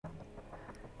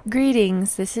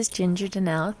Greetings, this is Ginger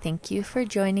Danelle. Thank you for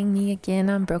joining me again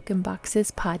on Broken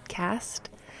Boxes podcast.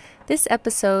 This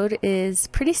episode is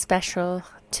pretty special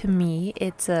to me.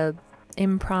 It's a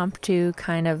impromptu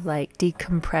kind of like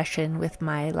decompression with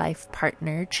my life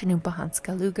partner, Chinupa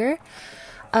Hanska Luger,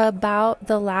 about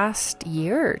the last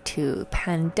year or two.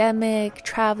 Pandemic,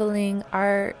 traveling,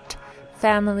 art,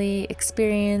 family,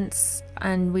 experience,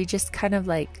 and we just kind of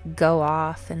like go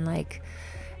off and like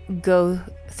go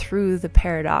through the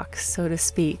paradox, so to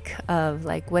speak, of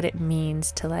like what it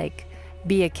means to like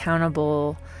be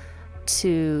accountable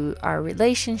to our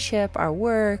relationship, our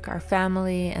work, our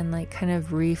family, and like kind of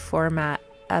reformat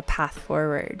a path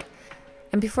forward.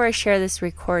 And before I share this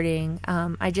recording,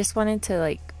 I just wanted to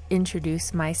like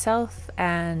introduce myself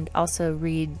and also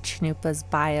read Chinupa's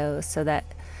bio so that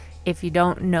if you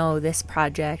don't know this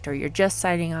project or you're just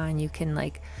signing on, you can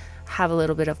like have a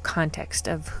little bit of context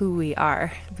of who we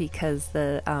are, because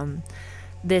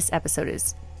this episode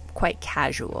is quite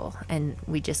casual and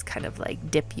we just kind of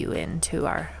like dip you into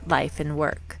our life and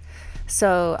work.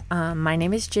 So my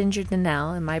name is Ginger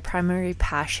Danelle, and my primary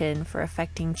passion for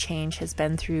affecting change has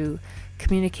been through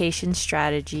communication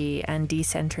strategy and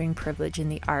decentering privilege in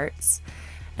the arts.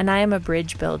 And I am a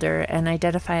bridge builder and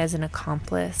identify as an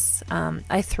accomplice.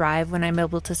 I thrive when I'm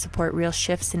able to support real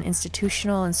shifts in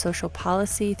institutional and social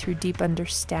policy through deep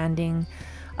understanding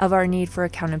of our need for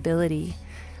accountability.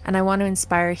 And I want to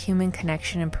inspire human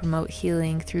connection and promote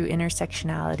healing through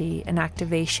intersectionality and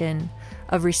activation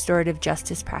of restorative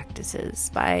justice practices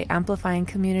by amplifying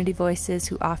community voices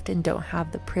who often don't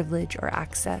have the privilege or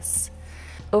access.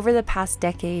 Over the past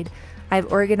decade, I've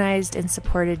organized and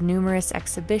supported numerous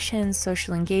exhibitions,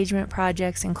 social engagement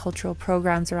projects, and cultural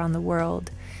programs around the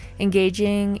world,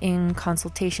 engaging in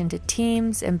consultation to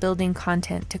teams and building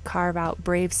content to carve out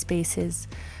brave spaces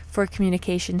for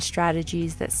communication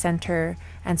strategies that center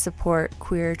and support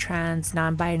queer, trans,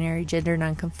 non-binary, gender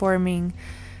non-conforming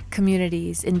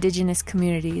communities, indigenous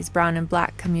communities, brown and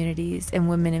black communities, and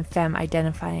women and femme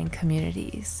identifying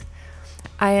communities.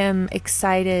 I am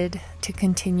excited to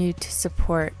continue to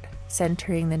support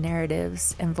centering the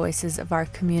narratives and voices of our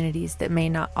communities that may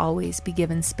not always be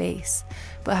given space,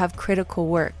 but have critical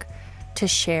work to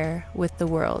share with the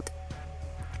world.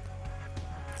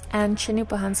 And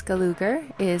Chinupa Hanska Luger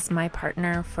is my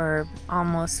partner for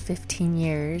almost 15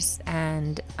 years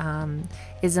and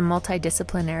is a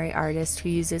multidisciplinary artist who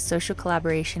uses social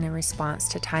collaboration in response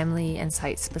to timely and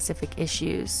site-specific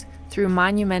issues. Through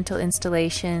monumental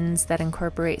installations that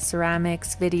incorporate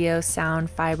ceramics, video, sound,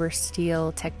 fiber,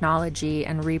 steel, technology,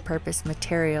 and repurposed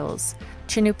materials,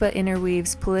 Chinupa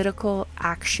interweaves political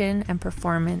action and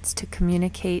performance to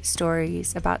communicate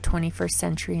stories about 21st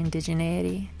century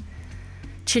indigeneity.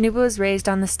 Chinupa was raised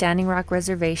on the Standing Rock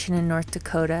Reservation in North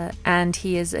Dakota, and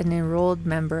he is an enrolled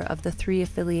member of the 3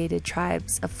 affiliated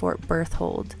tribes of Fort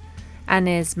Berthold, and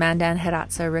is Mandan,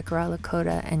 Hidatsa, Riccara,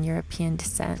 Lakota, and European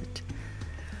descent.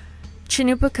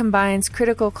 Chinupa combines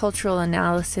critical cultural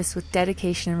analysis with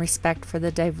dedication and respect for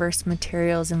the diverse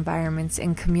materials, environments,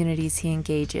 and communities he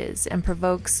engages, and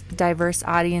provokes diverse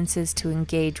audiences to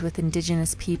engage with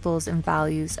indigenous peoples and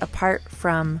values apart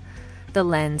from the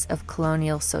lens of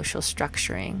colonial social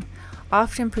structuring,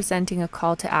 often presenting a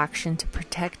call to action to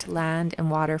protect land and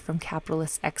water from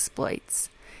capitalist exploits.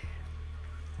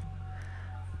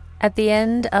 At the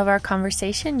end of our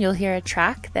conversation, you'll hear a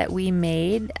track that we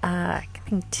made, I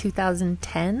think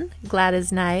 2010, Glad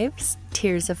as Knives,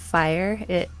 Tears of Fire.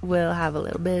 It will have a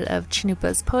little bit of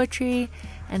Chinupa's poetry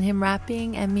and him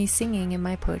rapping and me singing in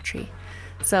my poetry.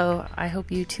 So I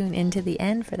hope you tune into the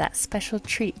end for that special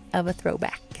treat of a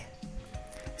throwback.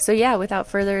 So yeah, without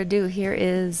further ado, here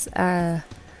is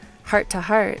Heart to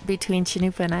Heart between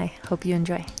Chinupa and I. Hope you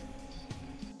enjoy.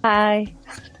 Hi.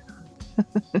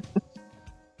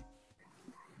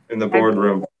 In the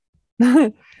boardroom.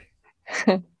 I'm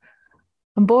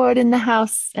bored in the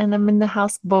house and I'm in the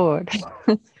house bored.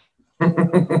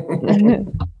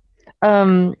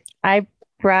 I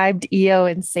bribed Io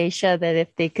and Seisha that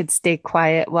if they could stay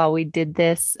quiet while we did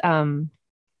this,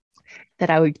 that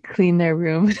I would clean their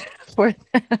room for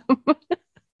them.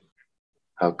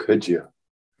 How could you?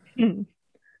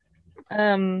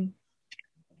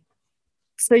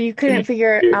 So you couldn't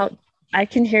figure out. I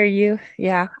can hear you.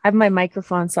 Yeah, I have my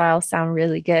microphone, so I'll sound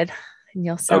really good, and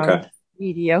you'll sound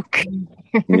mediocre.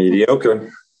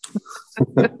 Mediocre.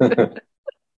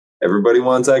 Everybody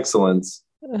wants excellence.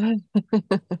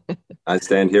 I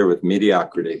stand here with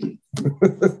mediocrity.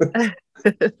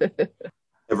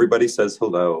 Everybody says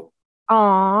hello.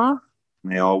 Aw.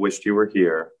 And they all wished you were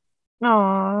here.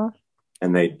 Aw.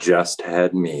 And they just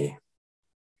had me.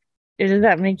 Does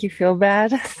that make you feel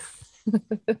bad?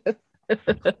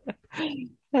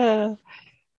 A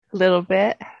little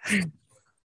bit.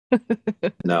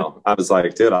 No, I was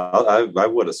like, dude, I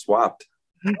would have swapped.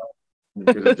 We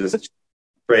could have just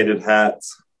traded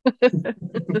hats.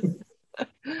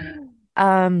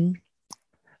 Um,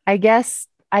 I guess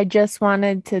I just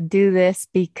wanted to do this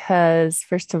because,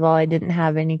 first of all, I didn't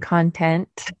have any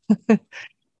content.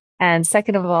 And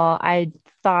second of all, I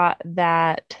thought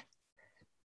that,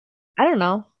 I don't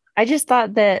know, I just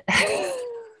thought that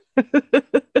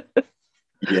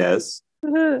Yes.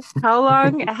 how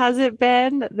long has it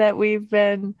been that we've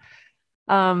been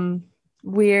um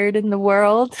weird in the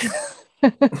world?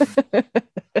 The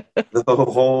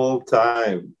whole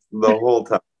time. The whole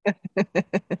time.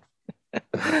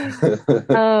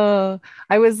 Oh,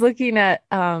 I was looking at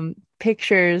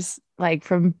pictures like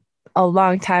from a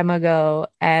long time ago,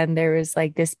 and there was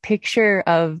like this picture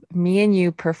of me and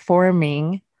you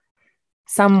performing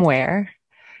somewhere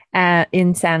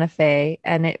in Santa Fe,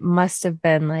 and it must have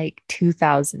been like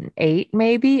 2008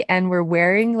 maybe, and we're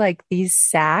wearing like these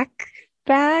sack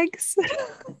bags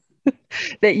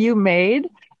that you made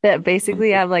that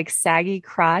basically have like saggy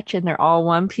crotch and they're all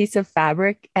one piece of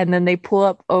fabric and then they pull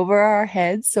up over our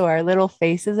heads so our little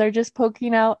faces are just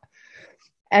poking out.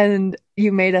 And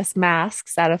you made us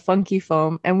masks out of funky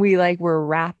foam and we like were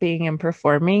rapping and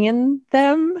performing in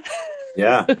them.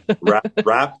 Yeah.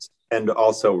 Wrapped and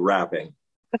also rapping.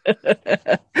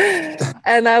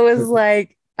 And I was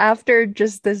like, after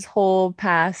just this whole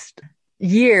past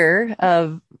year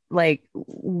of like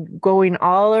going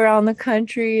all around the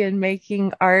country and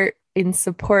making art in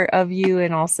support of you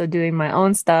and also doing my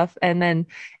own stuff, and then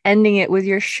ending it with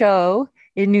your show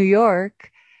in New York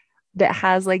that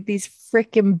has like these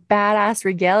freaking badass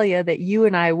regalia that you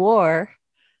and I wore.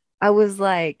 I was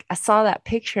like, I saw that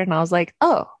picture and I was like,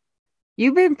 oh,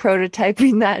 you've been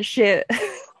prototyping that shit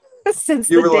since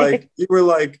You the were day.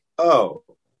 like, oh,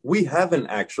 we haven't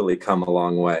actually come a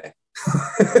long way.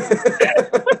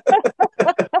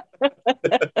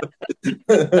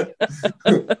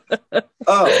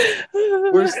 Oh,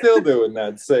 we're still doing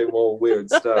that same old weird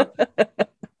stuff.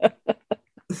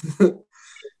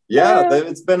 Yeah,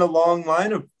 it's been a long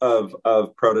line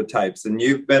of prototypes, and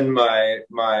you've been my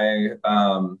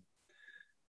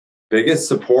biggest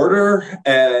supporter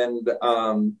and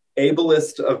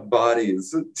ableist of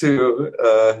bodies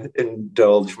to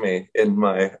indulge me in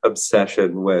my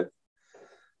obsession with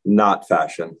not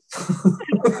fashion.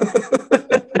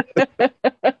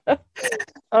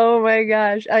 Oh my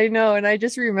gosh, I know. And I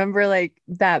just remember like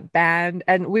that band,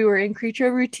 and we were in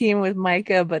Creature Routine with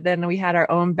Micah, but then we had our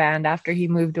own band after he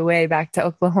moved away back to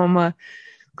Oklahoma,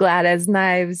 Glad as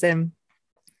Knives. And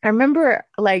I remember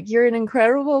like you're an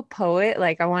incredible poet.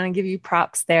 Like I want to give you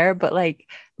props there, but like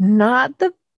not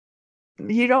the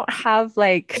you don't have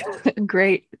like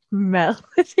great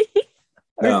melody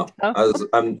or No, stuff.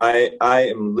 I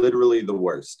am literally the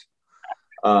worst.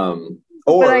 But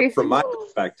Or I from my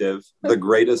perspective, the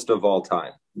greatest of all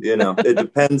time. You know, it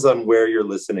depends on where you're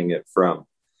listening it from.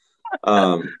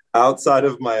 Outside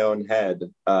of my own head,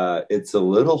 it's a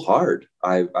little hard.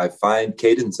 I find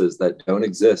cadences that don't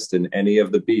exist in any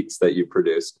of the beats that you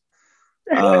produce.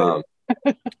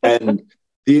 And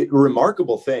the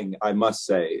remarkable thing, I must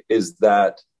say, is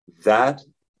that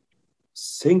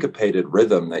syncopated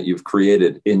rhythm that you've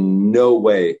created in no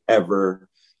way ever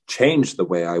changed the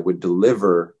way I would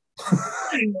deliver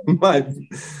my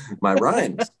my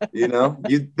rhymes. You know,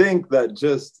 you'd think that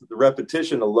just the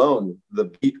repetition alone, the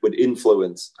beat would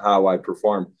influence how I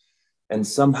perform, and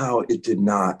somehow it did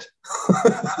not.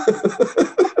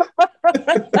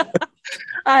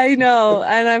 I know.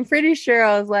 And I'm pretty sure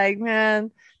I was like,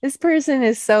 man, this person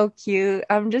is so cute.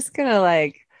 I'm just gonna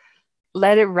like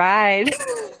let it ride.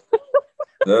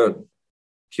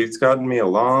 Cute's gotten me a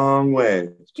long way.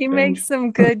 He makes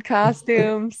some good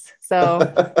costumes,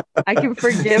 so I can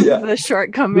forgive Yeah. the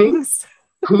shortcomings.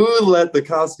 Who let the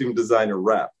costume designer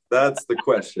rap? That's the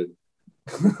question.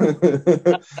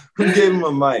 Who gave him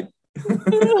a mic?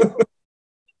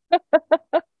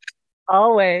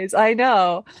 Always, I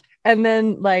know. And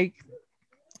then like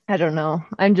I don't know.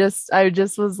 I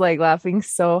just was like laughing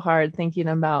so hard thinking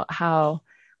about how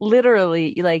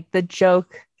literally like the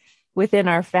joke within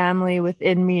our family,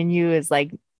 within me and you is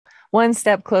like one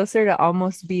step closer to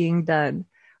almost being done.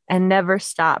 And never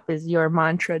stop is your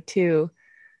mantra too.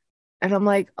 And I'm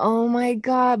like, oh my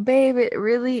God, babe, it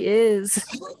really is.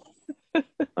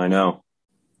 I know.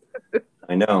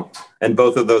 I know. And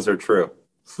both of those are true.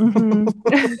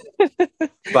 Mhm.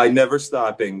 By never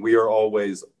stopping, we are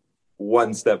always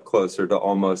one step closer to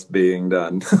almost being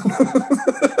done.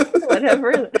 What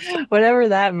whatever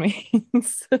that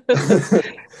means.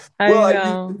 I Well, I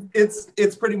know. mean,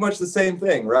 it's pretty much the same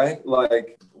thing, right?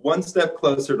 Like one step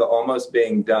closer to almost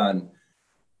being done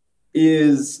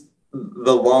is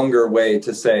the longer way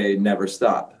to say never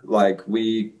stop. Like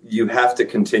you have to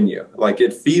continue. Like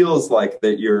it feels like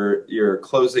that you're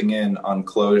closing in on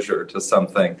closure to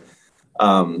something.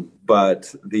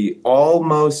 But the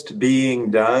almost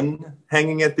being done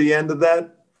hanging at the end of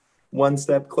that one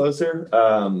step closer,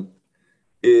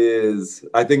 is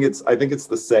I think it's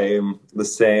the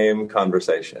same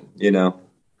conversation, you know.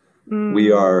 Mm.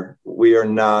 We are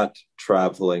not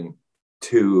traveling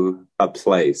to a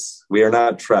place. We are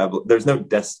not travel There's no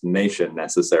destination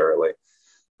necessarily.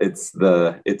 It's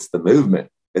the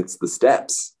movement. It's the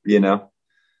steps, you know.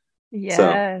 So,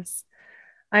 Yes.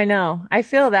 I know. I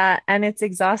feel that. And it's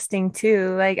exhausting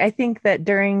too. Like, I think that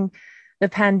during the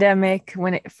pandemic,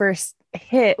 when it first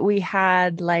hit, we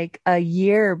had like a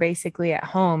year basically at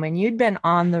home, and you'd been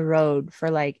on the road for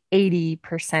like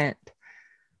 80%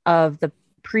 of the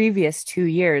previous 2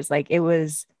 years. Like,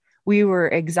 we were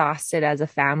exhausted as a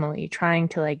family trying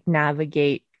to like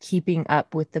navigate keeping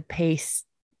up with the pace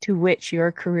to which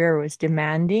your career was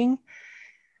demanding.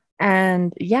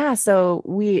 And yeah, so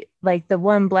we like the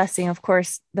one blessing, of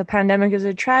course, the pandemic is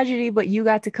a tragedy, but you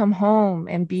got to come home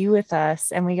and be with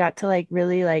us. And we got to like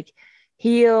really like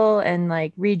heal and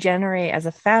like regenerate as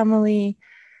a family.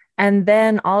 And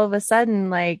then all of a sudden,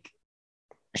 like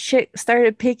shit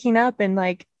started picking up and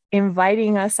like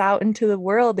inviting us out into the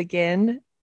world again.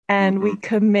 And we mhm.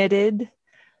 committed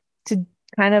to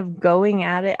kind of going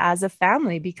at it as a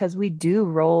family because we do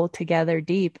roll together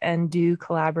deep and do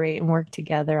collaborate and work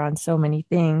together on so many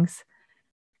things.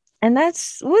 And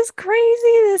that's was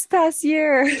crazy this past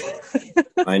year.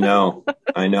 I know.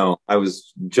 I know. I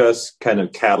was just kind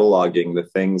of cataloging the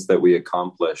things that we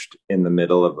accomplished in the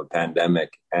middle of a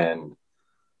pandemic, and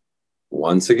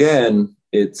once again,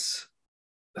 it's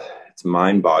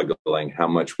mind-boggling how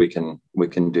much we can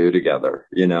do together,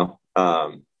 you know.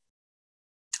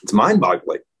 It's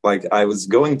mind-boggling. Like I was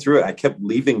going through it, I kept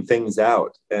leaving things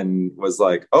out and was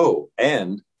like, "Oh,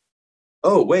 and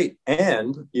oh, wait,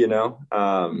 and," you know.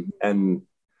 And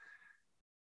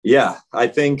yeah, I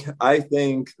think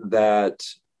that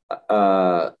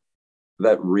uh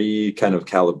that re kind of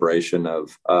calibration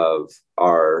of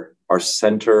our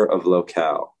center of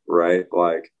locale, right?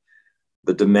 Like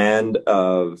the demand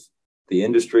of the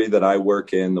industry that I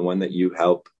work in, the one that you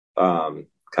help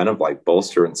kind of like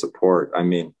bolster and support. I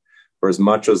mean, for as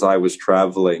much as I was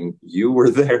traveling, you were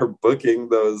there booking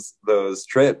those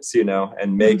trips, you know,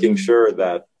 and making Mhm. sure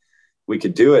that we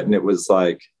could do it. And it was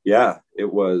like, yeah,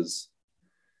 it was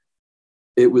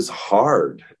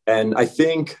hard. And I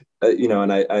think, you know,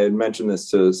 and I had mentioned this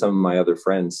to some of my other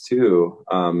friends too,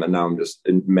 and now I'm just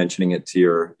mentioning it to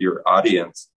your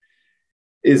audience,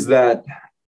 is that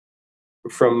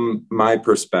from my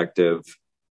perspective,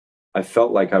 I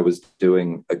felt like I was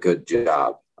doing a good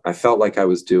job. I felt like I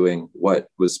was doing what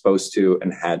was supposed to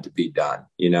and had to be done,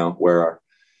 you know, where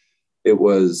it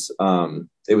was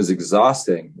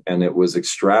exhausting and it was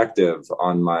extractive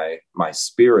on my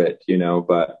spirit, you know,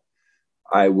 but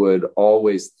I would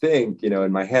always think, you know,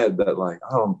 in my head that like,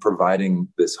 oh, I'm providing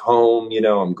this home, you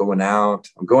know, I'm going out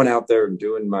there and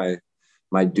doing my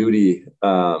duty,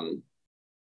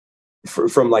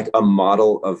 from like a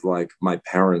model of like my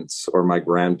parents or my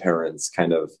grandparents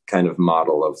kind of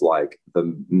model of like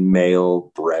the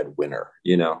male breadwinner,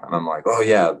 you know. And I'm like, oh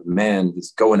yeah, man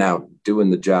is going out doing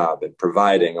the job and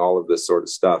providing all of this sort of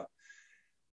stuff,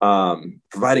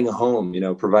 providing a home, you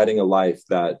know, providing a life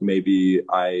that maybe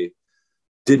I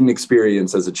didn't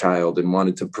experience as a child and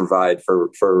wanted to provide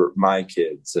for my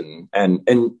kids.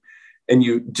 And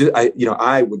you know,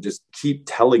 I would just keep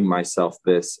telling myself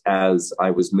this as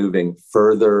I was moving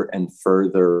further and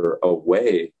further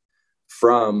away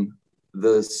from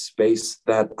the space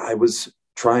that I was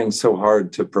trying so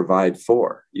hard to provide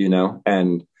for, you know.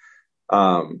 And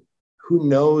who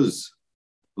knows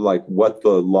like what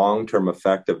the long-term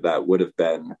effect of that would have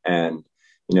been. And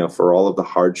you know, for all of the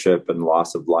hardship and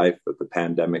loss of life that the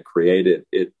pandemic created,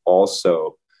 it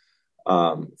also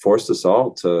forced us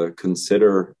all to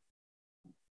consider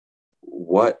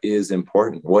what is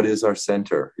important, what is our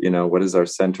center, you know, what is our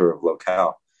center of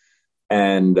locale.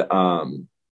 And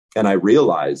I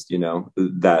realized, you know,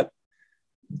 that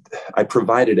I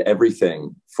provided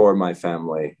everything for my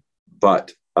family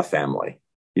but a family,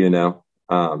 you know.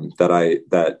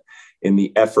 That in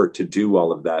the effort to do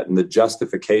all of that and the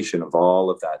justification of all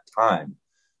of that time,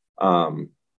 um,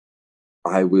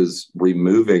 I was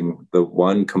removing the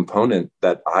one component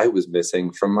that I was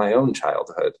missing from my own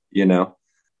childhood, you know.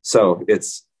 So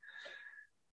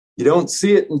you don't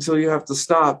see it until you have to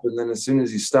stop. And then as soon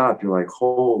as you stop, you're like,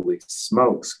 holy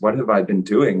smokes, what have I been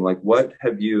doing? Like, what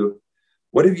have you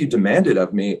demanded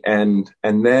of me? And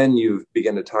then you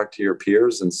begin to talk to your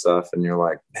peers and stuff. And you're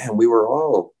like, man, we were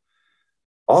all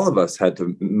of us had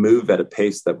to move at a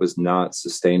pace that was not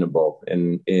sustainable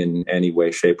in any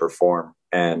way, shape, or form,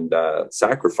 and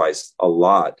sacrificed a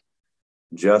lot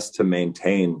just to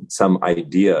maintain some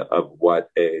idea of what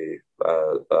a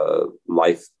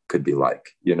life could be like,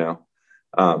 you know?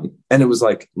 And it was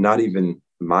like not even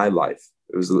my life.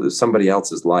 It was somebody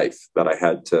else's life that I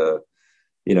had to,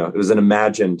 it was an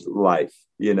imagined life,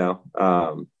 yeah.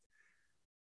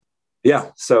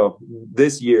 So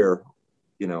this year,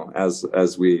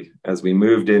 as we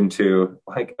moved into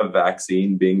like a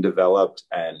vaccine being developed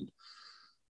and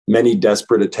many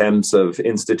desperate attempts of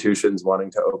institutions wanting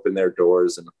to open their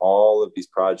doors, and all of these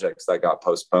projects that got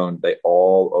postponed, they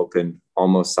all opened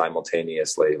almost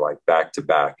simultaneously, like back to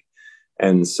back.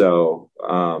 And so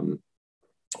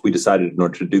we decided in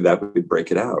order to do that, we'd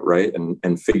break it out, right?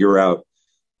 And figure out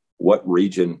what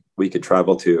region we could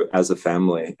travel to as a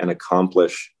family and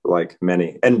accomplish like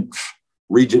many. And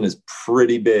region is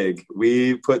pretty big.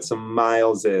 We put some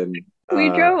miles in. We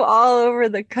drove all over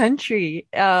the country.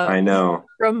 I know.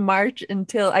 From March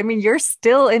until, I mean, you're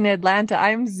still in Atlanta.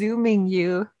 I'm Zooming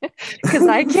you because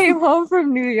I came home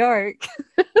from New York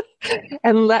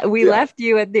and we left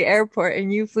you at the airport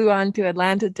and you flew on to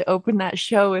Atlanta to open that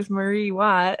show with Marie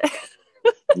Watt.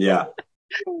 Yeah.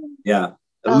 Yeah.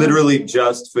 Literally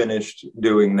just finished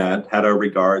doing that. Had our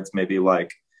regards maybe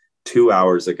like 2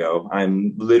 hours ago.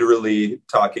 I'm literally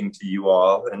talking to you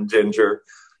all and Ginger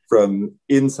from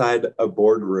inside a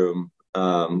boardroom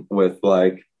with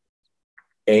like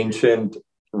ancient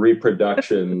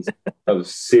reproductions of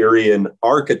Syrian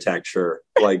architecture,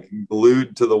 like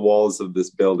glued to the walls of this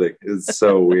building. It's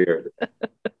so weird.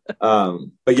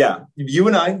 But yeah, you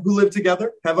and I who live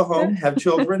together, have a home, have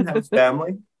children, have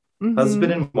family,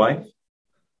 husband and wife,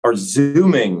 are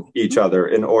Zooming each other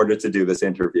in order to do this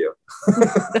interview.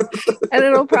 And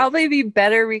it'll probably be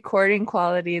better recording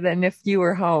quality than if you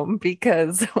were home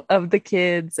because of the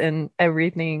kids and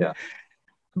everything. Yeah.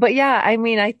 But yeah, I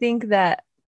mean, I think that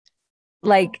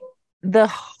like the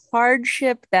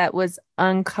hardship that was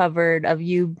uncovered of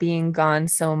you being gone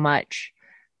so much,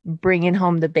 bringing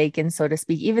home the bacon, so to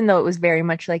speak, even though it was very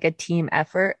much like a team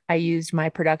effort, I used my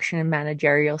production and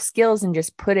managerial skills and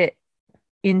just put it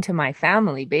into my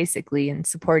family basically and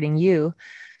supporting you.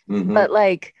 But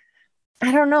like,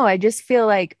 I don't know, I just feel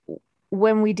like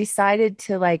when we decided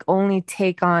to like only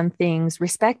take on things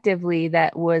respectively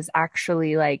that was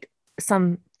actually like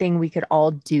something we could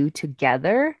all do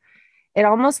together, it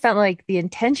almost felt like the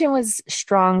intention was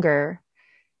stronger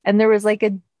and there was like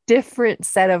a different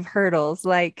set of hurdles,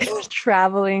 like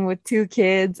traveling with 2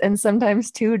 kids and sometimes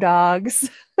 2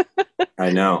 dogs. I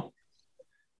know.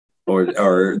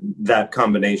 Or that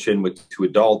combination with 2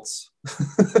 adults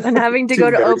and having to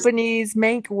go to openings,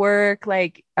 make work,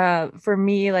 like for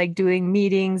me, like doing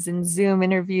meetings and Zoom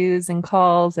interviews and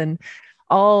calls and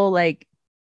all like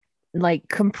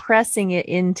compressing it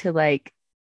into like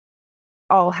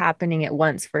all happening at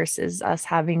once versus us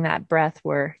having that breath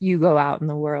where you go out in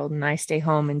the world and I stay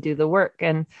home and do the work.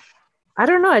 And I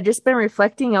don't know, I've just been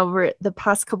reflecting over it the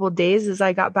past couple of days as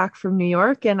I got back from New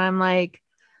York, and I'm like,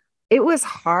 it was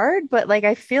hard, but like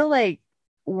I feel like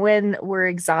when we're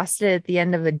exhausted at the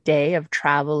end of a day of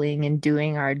traveling and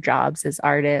doing our jobs as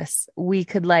artists, we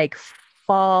could like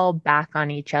fall back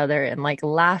on each other and like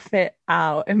laugh it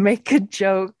out and make a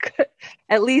joke.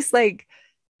 At least like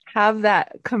have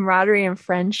that camaraderie and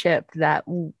friendship that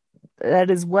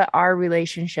is what our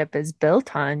relationship is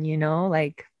built on,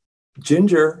 like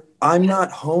Ginger, I'm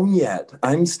not home yet.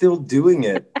 I'm still doing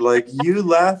it. Like you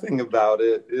laughing about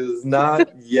it is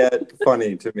not yet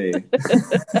funny to me.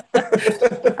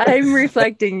 I'm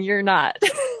reflecting, you're not.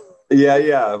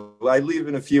 Yeah. I leave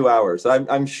in a few hours.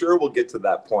 I'm sure we'll get to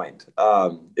that point.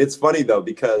 It's funny though,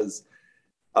 because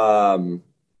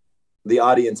the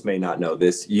audience may not know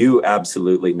this. You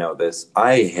absolutely know this.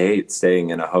 I hate staying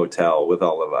in a hotel with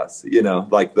all of us,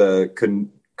 like the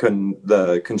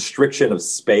constriction of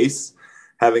space,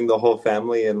 having the whole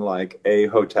family in like a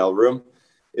hotel room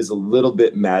is a little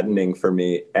bit maddening for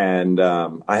me. And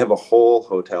I have a whole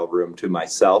hotel room to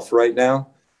myself right now.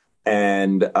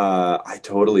 And I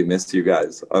totally miss you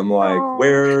guys. I'm like,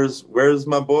 where's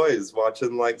my boys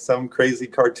watching like some crazy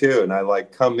cartoon? I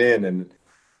like come in and,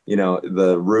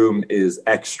 the room is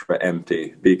extra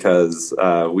empty because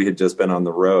we had just been on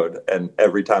the road. And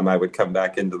every time I would come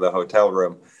back into the hotel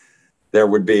room, there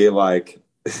would be like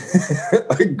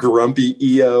a grumpy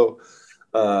EO,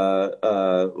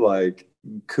 like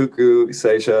cuckoo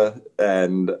Seisha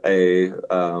and a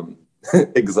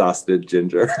exhausted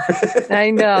Ginger.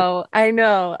 I know. I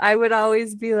know. I would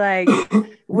always be like,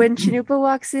 when Chanupa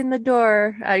walks in the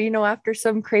door, after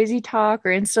some crazy talk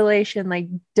or installation, like,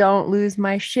 don't lose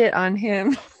my shit on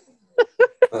him.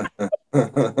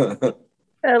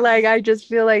 And, like, I just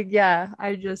feel like, yeah,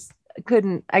 I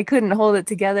couldn't hold it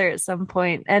together at some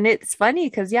point. And it's funny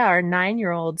because, yeah, our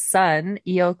 9-year-old son,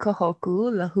 Io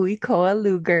Kahoku Lahuikoa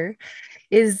Luger,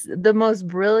 is the most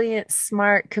brilliant,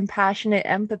 smart, compassionate,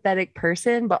 empathetic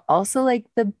person, but also like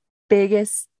the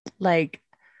biggest, like,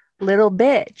 little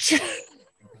bitch.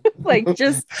 Like,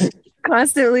 just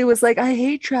constantly was like, I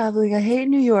hate traveling. I hate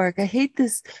New York. I hate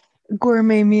this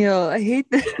gourmet meal. I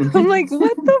hate this. I'm like,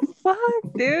 what the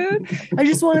fuck, dude? I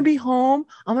just want to be home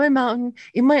on my mountain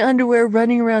in my underwear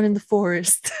running around in the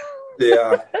forest.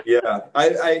 Yeah.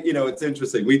 It's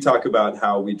interesting. We talk about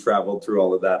how we traveled through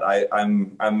all of that.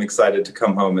 I'm excited to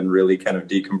come home and really kind of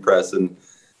decompress and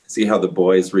see how the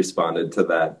boys responded to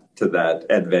that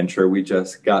adventure we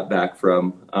just got back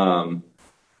from.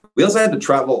 We also had to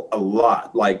travel a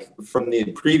lot. Like from the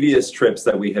previous trips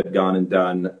that we had gone and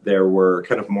done, there were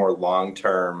kind of more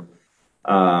long-term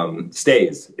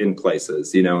stays in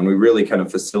places, and we really kind of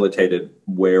facilitated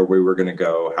where we were going to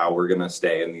go, how we're going to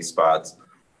stay in these spots.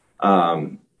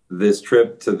 This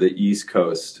trip to the East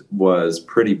Coast was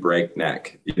pretty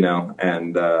breakneck,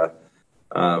 and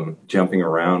jumping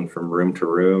around from room to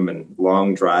room and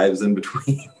long drives in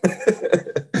between.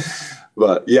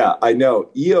 But yeah, I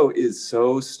know Io is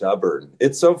so stubborn.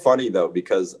 It's so funny though,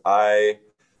 because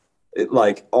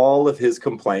like all of his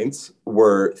complaints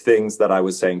were things that I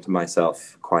was saying to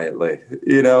myself quietly,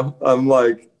 I'm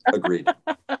like, agreed.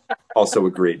 Also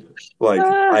agreed. Like,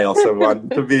 I also want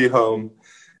to be home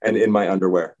and in my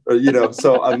underwear,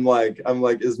 so I'm like,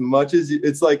 as much as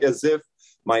it's like as if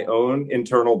my own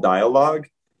internal dialogue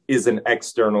is an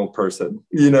external person,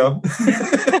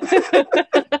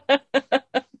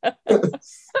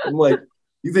 I'm like,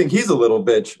 you think he's a little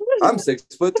bitch? I'm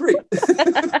 6'3".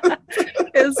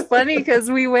 It was funny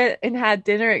because we went and had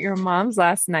dinner at your mom's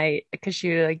last night because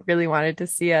she like really wanted to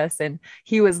see us, and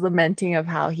he was lamenting of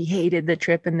how he hated the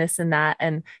trip and this and that,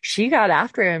 and she got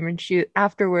after him, and she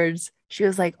afterwards she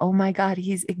was like, oh my God,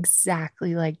 he's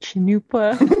exactly like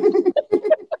Chanupa.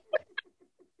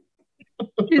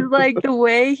 She's like, the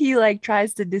way he like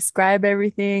tries to describe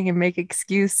everything and make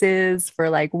excuses for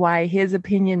like why his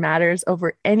opinion matters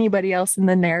over anybody else in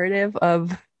the narrative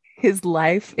of his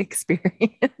life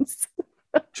experience.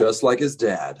 Just like his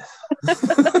dad.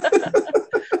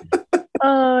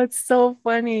 Oh, it's so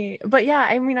funny. But yeah,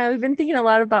 I mean, I've been thinking a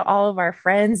lot about all of our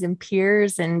friends and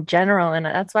peers in general. And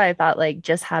that's why I thought like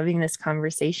just having this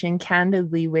conversation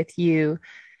candidly with you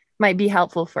might be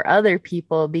helpful for other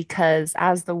people, because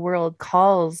as the world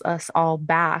calls us all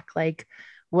back, like,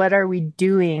 what are we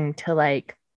doing to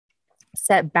like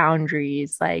set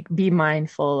boundaries, like be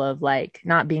mindful of like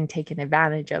not being taken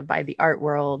advantage of by the art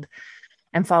world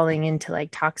and falling into like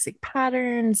toxic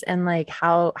patterns, and like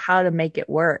how to make it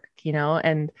work,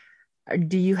 and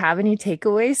do you have any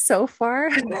takeaways so far?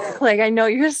 Like, I know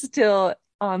you're still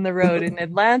on the road in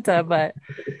Atlanta, but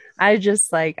I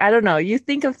just like, I don't know, you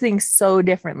think of things so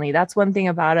differently. That's one thing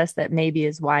about us that maybe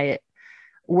is why it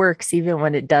works even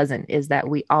when it doesn't, is that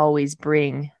we always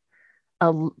bring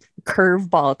a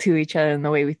curveball to each other in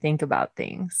the way we think about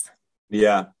things.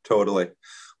 Yeah, totally.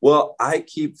 Well, I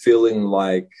keep feeling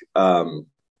like,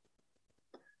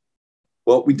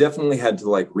 we definitely had to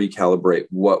like recalibrate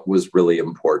what was really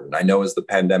important. I know as the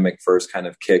pandemic first kind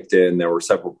of kicked in, there were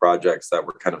several projects that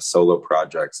were kind of solo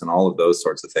projects, and all of those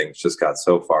sorts of things just got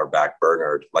so far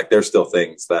backburnered. Like there's still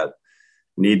things that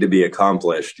need to be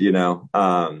accomplished,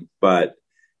 but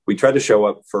we tried to show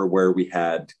up for where we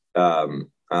had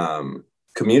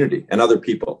community and other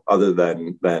people other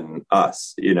than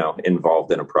us,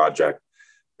 involved in a project,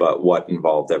 but what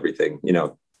involved everything, a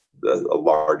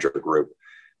larger group.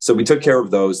 So we took care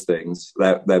of those things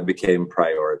that became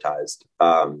prioritized.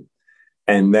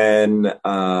 And then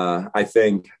I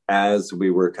think as we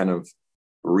were kind of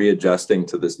readjusting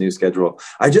to this new schedule,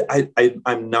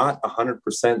 I'm not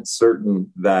 100%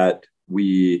 certain that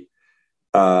we,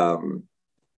 I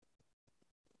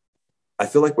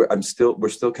feel like we're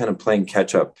still kind of playing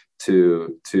catch up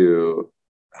to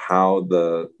how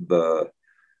the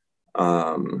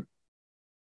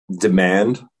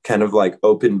demand kind of like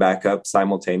open back up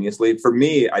simultaneously. For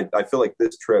me, I feel like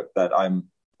this trip that I'm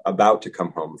about to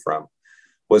come home from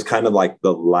was kind of like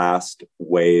the last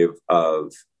wave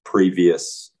of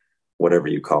previous, whatever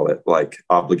you call it, like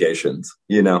obligations,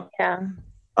 Yeah.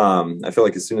 I feel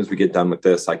like as soon as we get done with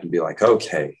this, I can be like,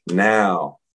 okay,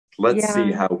 now Let's see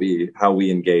Yeah. how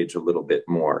we engage a little bit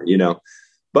more, you know.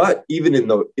 But even in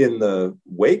the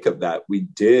wake of that,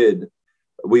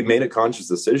 we made a conscious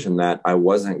decision that I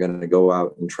wasn't going to go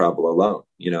out and travel alone,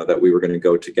 you know, that we were going to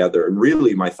go together. And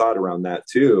really, my thought around that,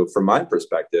 too, from my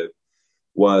perspective,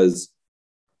 was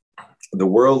the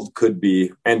world could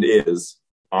be and is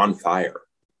on fire.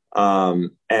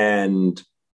 And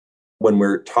when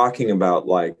we're talking about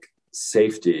like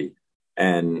safety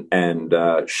and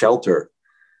shelter,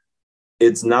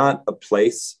 it's not a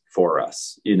place for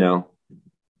us, you know,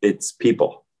 it's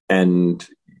people. And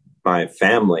my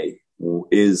family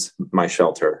is my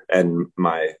shelter and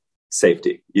my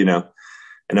safety, you know.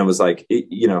 And I was like,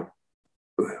 you know,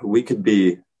 we could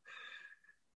be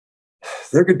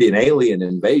there could be an alien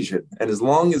invasion, and as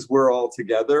long as we're all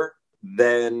together,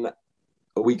 then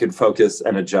we could focus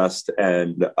and adjust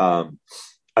and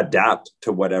adapt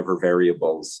to whatever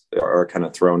variables are kind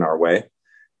of thrown our way.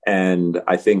 And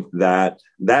I think that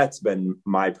that's been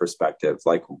my perspective.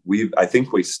 Like I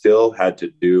think we still had to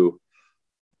do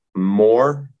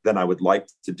more than I would like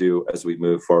to do as we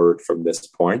move forward from this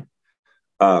point,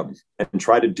 and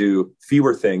try to do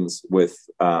fewer things with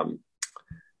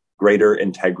greater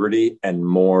integrity and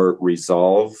more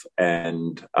resolve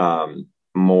and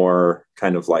more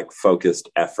kind of like focused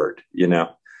effort, you know.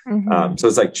 So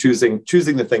it's like choosing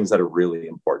the things that are really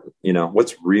important, you know,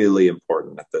 what's really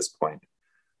important at this point.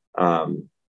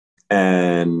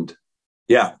 And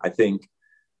yeah, I think,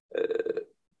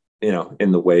 you know,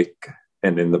 in the wake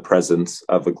and in the presence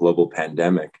of a global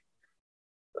pandemic,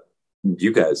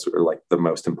 you guys are like the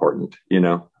most important, you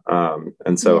know?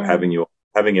 And so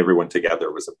having everyone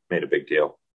together made a big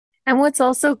deal. And what's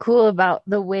also cool about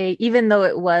the way, even though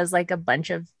it was like a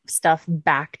bunch of stuff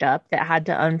backed up that had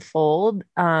to unfold,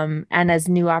 and as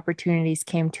new opportunities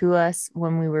came to us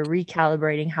when we were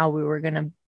recalibrating how we were going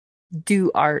to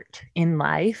do art in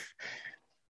life,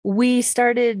 we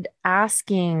started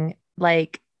asking,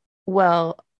 like,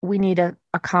 well, we need a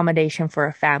accommodation for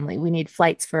a family. We need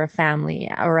flights for a family,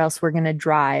 or else we're going to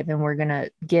drive and we're going to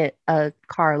get a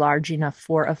car large enough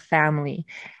for a family.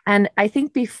 And I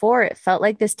think before it felt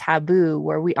like this taboo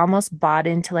where we almost bought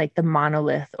into like the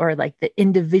monolith or like the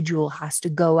individual has to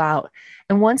go out.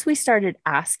 And once we started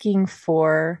asking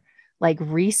for like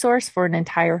resource for an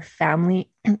entire family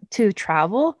to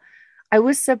travel, I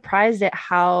was surprised at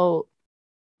how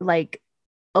like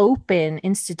open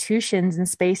institutions and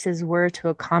spaces were to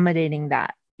accommodating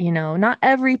that. You know, not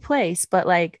every place, but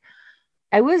like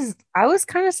I was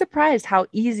kind of surprised how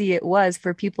easy it was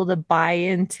for people to buy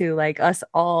into like us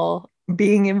all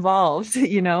being involved,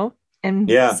 you know, and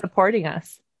Yeah. supporting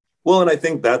us. Well, and I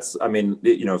think that's, I mean,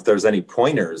 you know, if there's any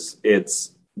pointers,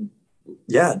 it's,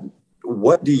 yeah,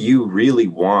 what do you really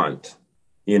want,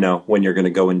 you know, when you're going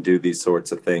to go and do these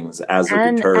sorts of things as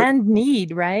a deterrent? And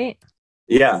need, right?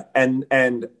 Yeah, and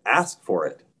ask for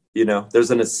it. You know,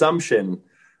 there's an assumption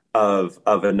of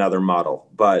another model,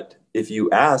 but if you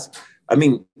ask, I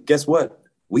mean, guess what?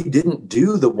 We didn't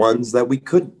do the ones that we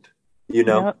couldn't. You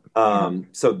know, Yep. Yep.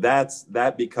 so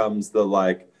that becomes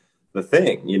the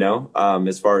thing. You know,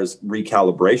 as far as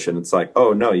recalibration, it's like,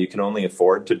 oh no, you can only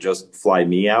afford to just fly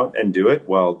me out and do it.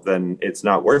 Well, then it's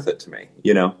not worth it to me.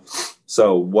 You know.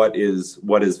 So what is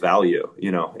value,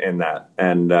 you know, in that?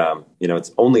 And you know,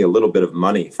 it's only a little bit of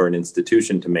money for an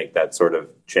institution to make that sort of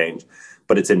change,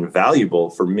 but it's invaluable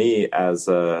for me as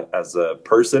a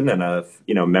person and a,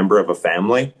 you know, member of a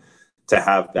family to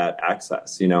have that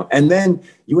access, you know. And then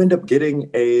you end up getting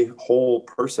a whole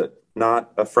person,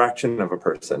 not a fraction of a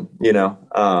person, you know.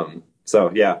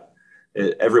 So yeah,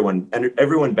 everyone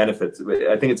benefits.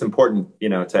 I think it's important, you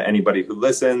know, to anybody who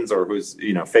listens or who's,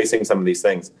 you know, facing some of these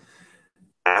things,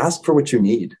 ask for what you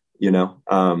need, you know,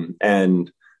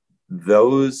 and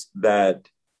those that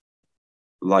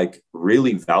like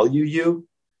really value you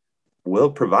will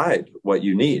provide what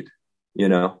you need, you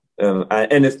know.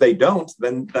 And if they don't,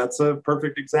 then that's a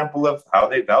perfect example of how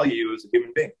they value you as a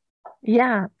human being.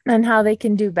 Yeah, and how they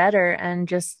can do better. And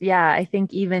just, yeah, I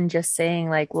think even just saying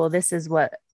like, well, this is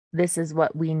what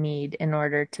we need in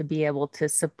order to be able to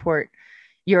support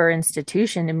your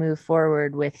institution to move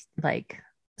forward with like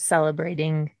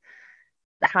celebrating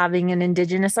having an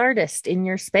indigenous artist in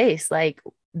your space. Like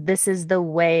this is the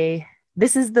way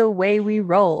we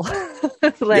roll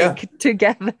Yeah. like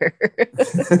together.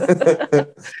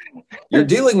 You're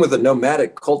dealing with a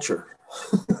nomadic culture.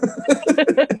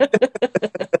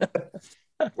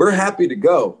 We're happy to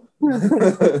go.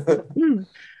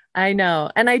 I know.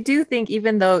 And I do think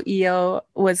even though EO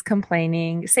was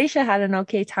complaining, Seisha had an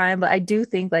okay time, but I do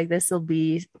think like this will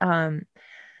be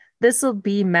this will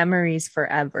be memories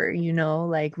forever, you know,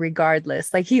 like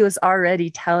regardless. Like he was already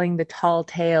telling the tall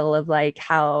tale of like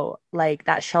how like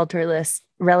that shelterless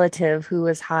relative who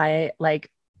was high like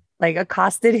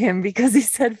accosted him because he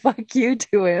said fuck you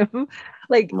to him.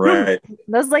 Like Right.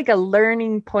 that's like a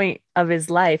learning point of his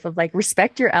life of like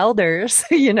respect your elders,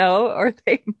 you know, or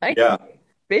they might Yeah.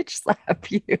 bitch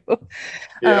slap you.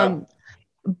 Yeah. Um,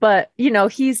 but you know,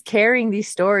 he's carrying these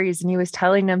stories and he was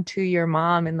telling them to your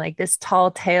mom in like this tall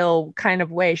tale kind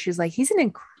of way. She's like, he's an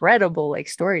incredible like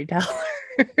storyteller.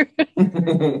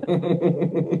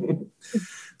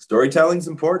 Storytelling's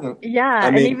important. Yeah, I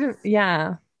and mean, even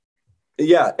yeah.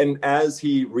 yeah, and as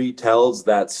he retells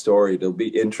that story, it'll be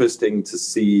interesting to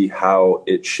see how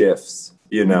it shifts,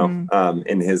 Hmm.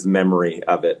 in his memory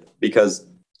of it. Because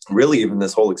really, even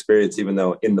this whole experience, even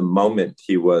though in the moment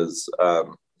he was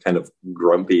kind of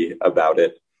grumpy about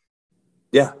it,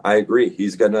 yeah, I agree.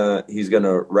 He's gonna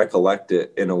recollect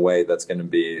it in a way that's gonna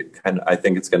be kind of. I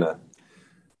think it's gonna.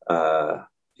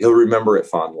 He'll remember it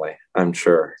fondly. I'm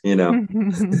sure.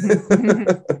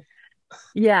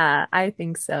 Yeah, I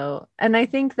think so. And I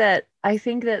think that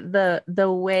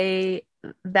the way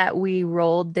that we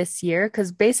rolled this year,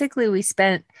 because basically we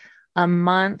spent a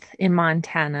month in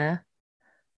Montana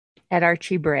at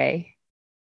Archie Bray,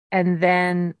 and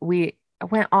then we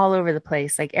went all over the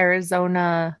place, like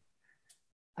Arizona.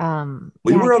 We Yeah,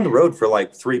 I were on the guess, road for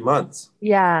like 3 months.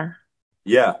 yeah,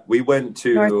 Yeah, we went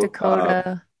North to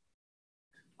Dakota.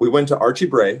 Archie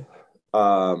Bray,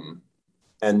 um,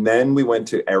 and then we went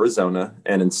to Arizona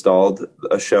and installed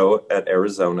a show at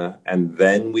Arizona, and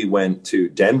then we went to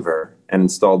Denver and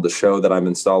installed the show that I'm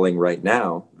installing right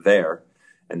now there,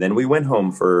 and then we went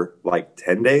home for like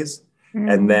 10 days,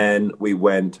 and Mm. then we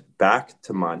went back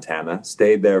to Montana,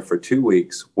 stayed there for 2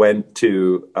 weeks, went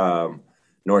to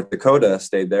North Dakota,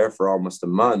 stayed there for almost a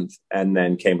month, and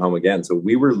then came home again. So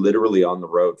we were literally on the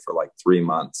road for like 3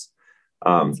 months.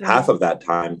 That's Half of amazing. that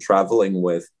time traveling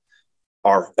with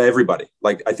our everybody.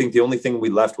 Like I think the only thing we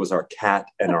left was our cat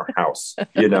and our house. Uh,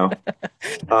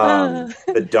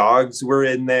 The dogs were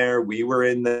in there. We were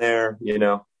in there.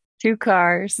 2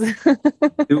 cars.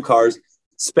 2 cars.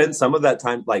 Spent some of that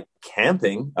time like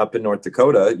camping up in North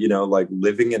Dakota. Like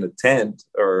living in a tent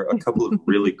or a couple of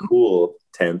really cool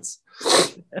tents.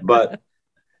 But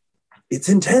it's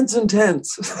intense.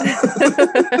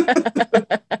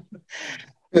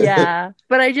 Yeah,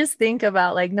 but I just think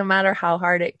about like no matter how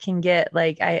hard it can get,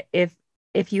 like I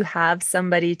if you have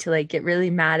somebody to like get really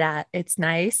mad at, it's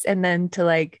nice, and then to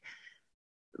like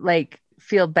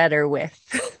feel better with,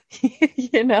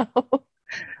 you know, like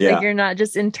Yeah, you're not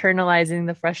just internalizing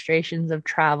the frustrations of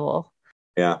travel.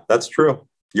 yeah, that's true.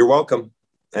 You're welcome,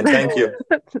 and thank you.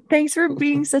 Thanks for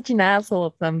being such an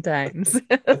asshole sometimes,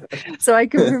 so I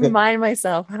can remind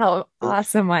myself how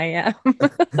awesome I am.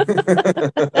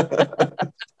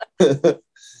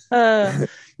 Uh,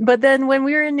 but then when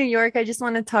we were in New York, I just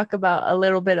want to talk about a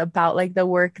little bit about like the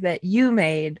work that you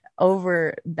made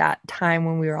over that time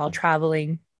when we were all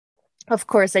traveling. Of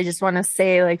course, I just want to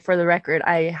say, like, for the record,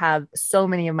 I have so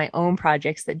many of my own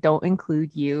projects that don't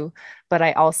include you, but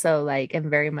I also like am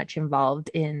very much involved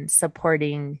in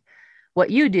supporting what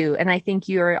you do. And I think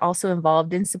you're also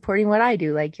involved in supporting what I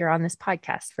do. Like you're on this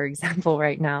podcast, for example,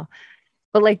 right now.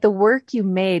 But like the work you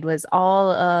made was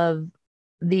all of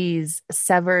these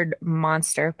severed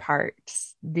monster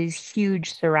parts, these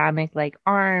huge ceramic like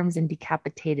arms and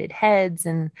decapitated heads,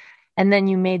 and then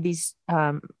you made these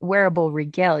wearable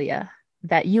regalia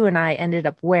that you and I ended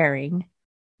up wearing,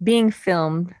 being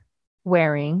filmed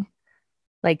wearing,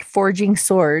 like forging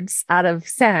swords out of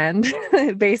sand,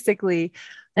 basically.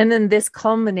 And then this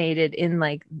culminated in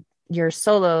like your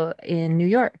solo in New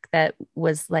York that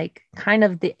was like kind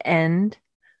of the end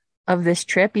of this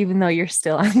trip, even though you're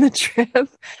still on the trip.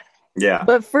 Yeah,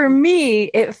 But for me,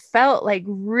 it felt like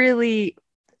really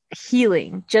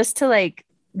healing just to like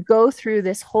go through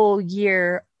this whole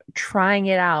year trying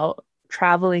it out,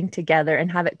 traveling together,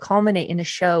 and have it culminate in a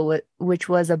show which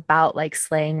was about like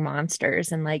slaying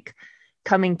monsters and like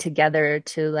coming together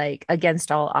to like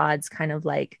against all odds kind of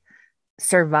like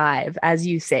survive. As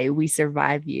you say, we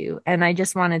survive you. And I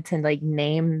just wanted to like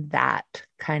name that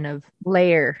kind of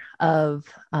layer of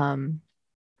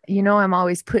I'm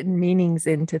always putting meanings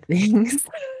into things.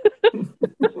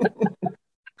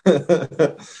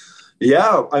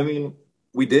 yeah. I mean,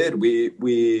 we did.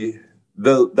 We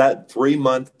the that 3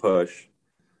 month push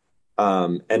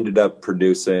ended up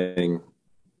producing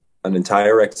an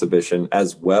entire exhibition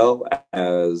as well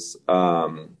as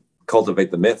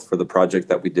cultivate the myth for the project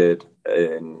that we did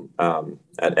in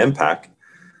at MPAC,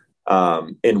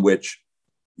 in which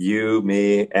you,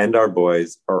 me, and our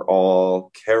boys are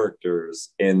all characters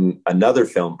in another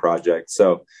film project.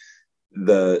 So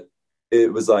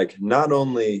it was like, not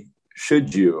only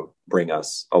should you bring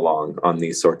us along on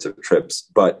these sorts of trips,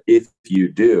 but if you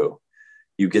do,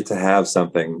 you get to have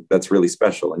something that's really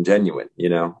special and genuine.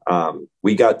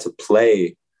 We got to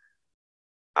play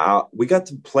out. We got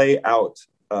to play out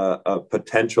a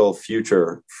potential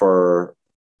future for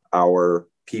our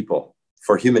people,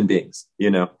 for human beings.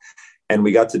 And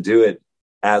we got to do it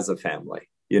as a family.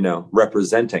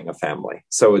 Representing a family.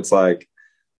 So it's like,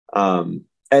 and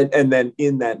then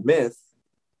in that myth,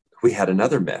 we had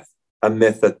another myth, a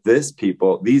myth that these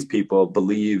people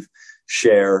believe,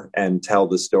 share, and tell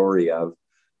the story of.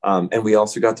 And we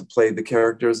also got to play the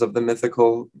characters of the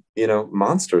mythical,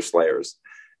 monster slayers.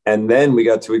 And then we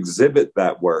got to exhibit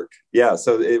that work. Yeah.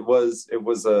 So it was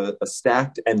a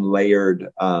stacked and layered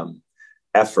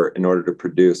effort in order to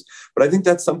produce. But I think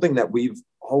that's something that we've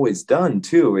always done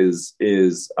too, is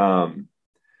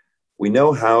we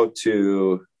know how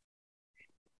to,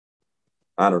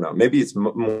 I don't know, maybe it's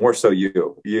more so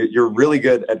you're really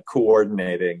good at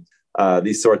coordinating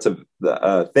these sorts of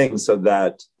things so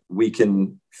that we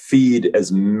can feed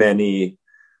as many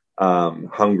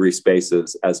hungry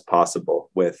spaces as possible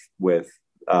with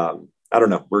I don't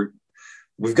know,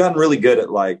 we've gotten really good at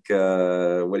like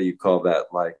what do you call that,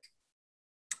 like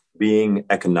being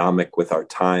economic with our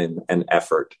time and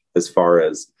effort as far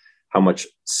as how much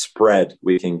spread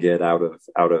we can get out of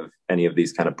any of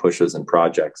these kind of pushes and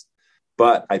projects.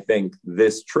 But I think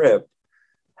this trip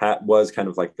was kind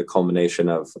of like the culmination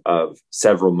of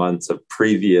several months of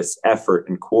previous effort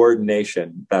and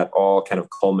coordination that all kind of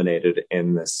culminated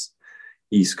in this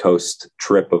East Coast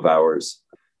trip of ours.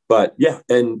 But yeah,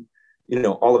 and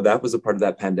all of that was a part of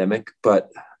that pandemic. But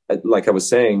like I was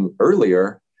saying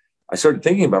earlier, I started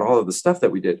thinking about all of the stuff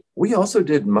that we did. We also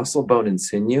did Muscle, Bone, and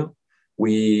Sinew.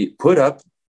 We put up,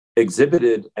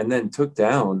 exhibited, and then took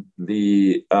down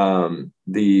the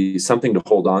Something to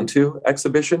Hold On To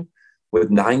exhibition with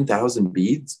 9,000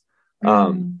 beads.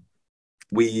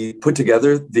 We put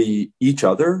together the Each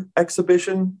Other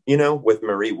exhibition, with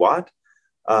Marie Watt,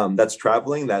 that's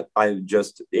traveling, that I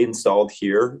just installed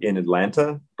here in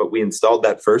Atlanta, but we installed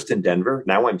that first in Denver.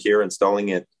 Now I'm here installing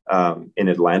it in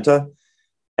Atlanta.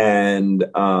 And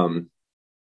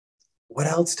what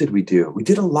else did we do? We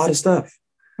did a lot of stuff.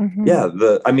 Mm-hmm. Yeah,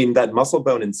 that Muscle,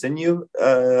 Bone, and Sinew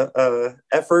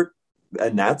effort,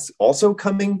 and that's also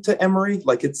coming to Emory.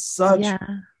 Like it's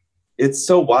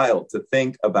so wild to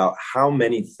think about how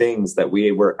many things that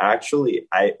we were actually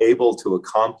able to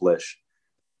accomplish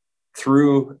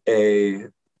through a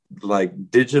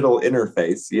like digital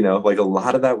interface. Like a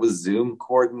lot of that was Zoom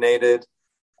coordinated,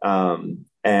 and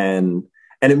the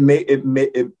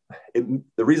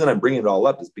reason I'm bringing it all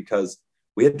up is because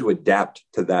we had to adapt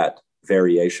to that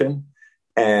variation.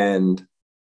 And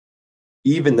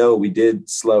even though we did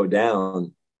slow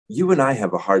down, you and I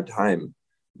have a hard time,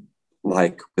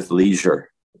 like with leisure,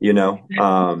 we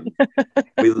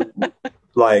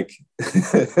like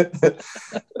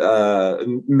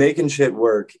making shit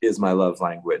work is my love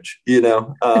language, and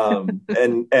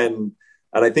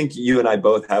I think you and I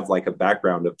both have like a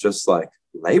background of just like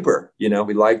labor.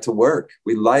 We like to work.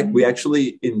 We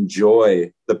actually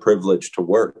enjoy the privilege to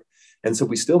work. And so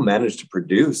we still manage to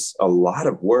produce a lot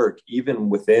of work, even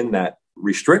within that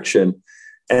restriction.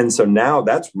 And so now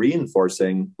that's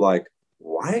reinforcing, like,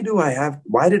 why did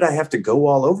I have to go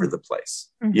all over the place?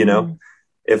 Mm-hmm.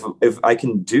 If I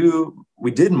can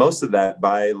we did most of that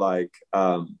by like,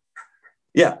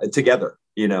 together,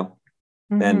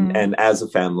 mm-hmm. and as a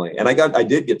family. And I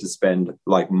did get to spend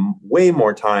like way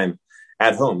more time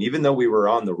at home, even though we were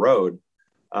on the road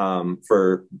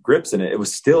for Grips in it. It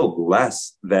was still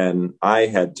less than I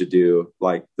had to do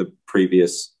like the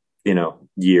previous,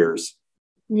 years.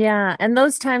 Yeah. And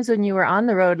those times when you were on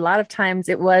the road, a lot of times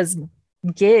it was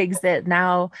gigs that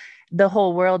now the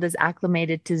whole world is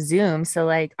acclimated to Zoom. So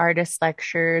like artist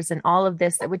lectures and all of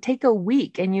this that would take a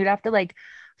week, and you'd have to like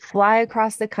fly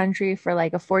across the country for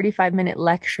like a 45-minute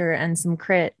lecture and some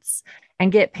crits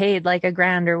and get paid like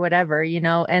 $1,000 or whatever,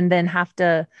 and then have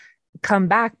to come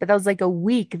back. But that was like a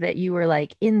week that you were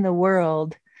like in the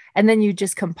world. And then you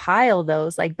just compile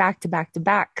those like back to back to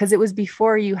back, because it was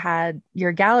before you had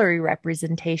your gallery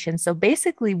representation. So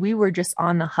basically we were just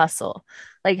on the hustle.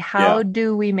 Like, how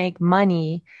do we make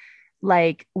money,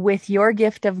 like with your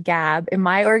gift of gab and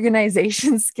my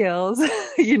organization skills,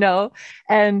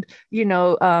 and,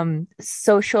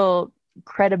 social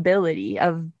credibility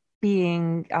of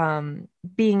being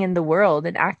in the world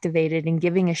and activated and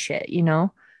giving a shit,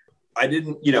 I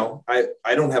didn't,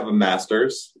 I don't have a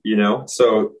master's,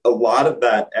 so a lot of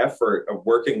that effort of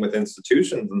working with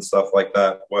institutions and stuff like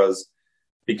that was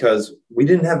because we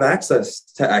didn't have access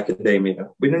to academia.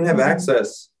 We didn't have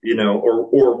access, or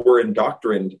were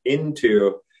indoctrined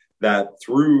into that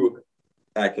through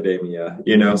academia,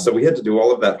 so we had to do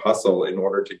all of that hustle in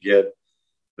order to get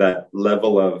that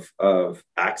level of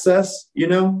access,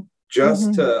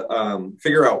 just to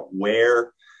figure out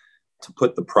where to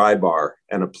put the pry bar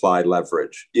and apply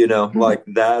leverage, like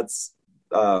that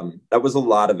was a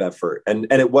lot of effort. And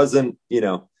it wasn't,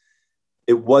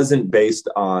 it wasn't based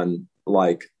on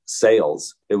like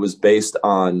sales. It was based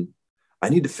on, I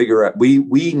need to figure out,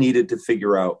 we needed to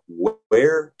figure out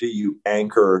where do you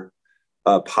anchor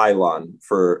a pylon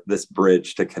for this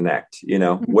bridge to connect,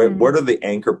 what are the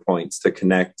anchor points to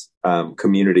connect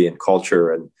community and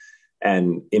culture, and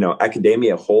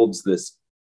academia holds this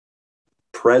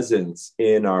presence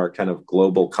in our kind of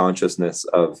global consciousness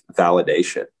of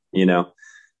validation,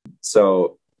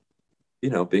 so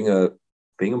being a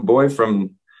boy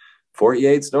from Fort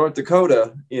Yates, North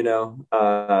Dakota,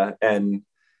 and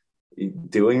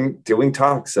doing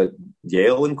talks at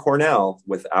Yale and Cornell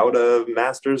without a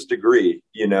master's degree,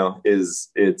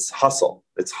 it's hustle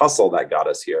that got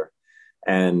us here,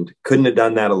 and couldn't have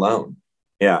done that alone.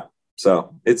 Yeah.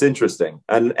 So it's interesting.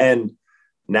 And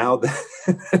now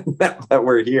that, that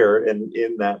we're here and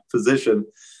in that position,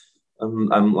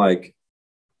 I'm like,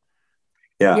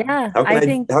 yeah, how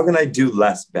can I do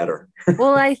less better?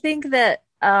 Well, I think that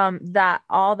that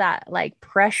all that like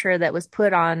pressure that was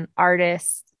put on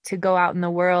artists to go out in the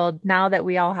world, now that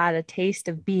we all had a taste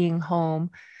of being home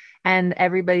and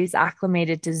everybody's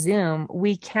acclimated to Zoom,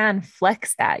 we can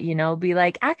flex that, be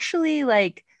like, actually,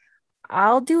 like,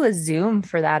 I'll do a Zoom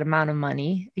for that amount of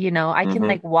money. I can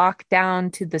like walk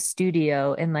down to the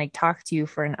studio and like talk to you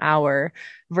for an hour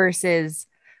versus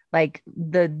like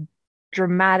the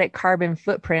dramatic carbon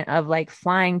footprint of like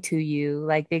flying to you,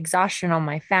 like the exhaustion on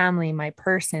my family, my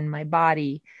person, my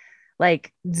body,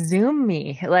 like Zoom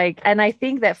me. Like, and I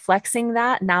think that flexing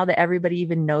that now that everybody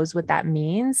even knows what that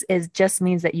means is just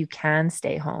means that you can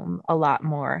stay home a lot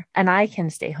more, and I can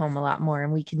stay home a lot more,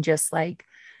 and we can just like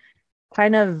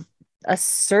kind of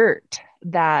assert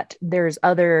that there's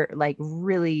other like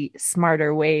really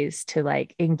smarter ways to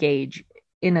like engage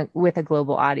with a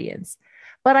global audience.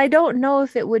 But I don't know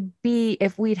if it would be,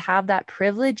 if we'd have that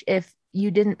privilege, if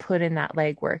you didn't put in that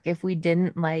legwork, if we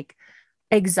didn't like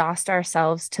exhaust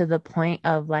ourselves to the point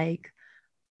of like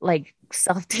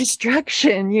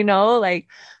self-destruction,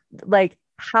 like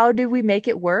how did we make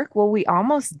it work? Well, we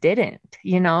almost didn't,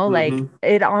 like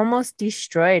it almost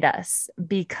destroyed us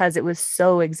because it was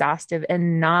so exhaustive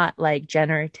and not like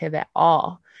generative at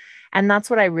all. And that's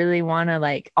what I really want to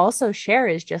like also share,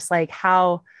 is just like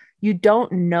how you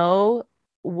don't know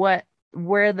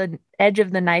where the edge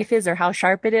of the knife is or how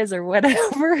sharp it is or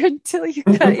whatever until you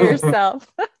cut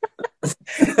yourself.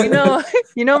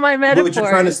 My metaphor. What you're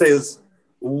trying to say is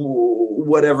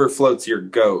whatever floats your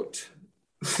goat.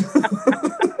 Oh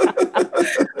my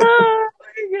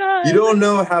God. You don't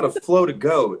know how to float a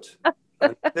goat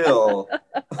until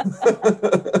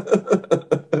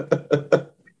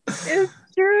it's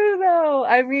true though.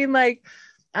 I mean, like,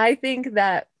 I think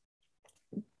that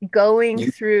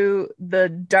going through the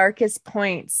darkest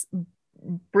points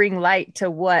bring light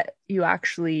to what you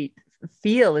actually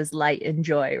feel is light and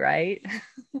joy, right?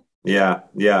 Yeah,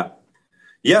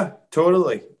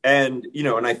 totally. And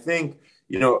and I think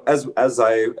as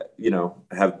I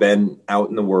have been out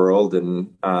in the world,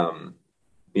 and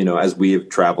as we have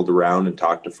traveled around and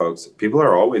talked to folks, people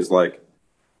are always like,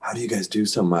 how do you guys do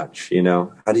so much?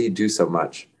 How do you do so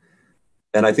much?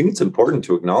 And I think it's important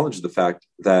to acknowledge the fact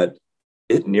that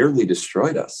it nearly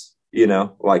destroyed us,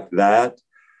 like that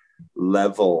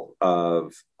level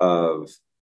of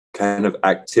kind of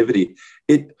activity.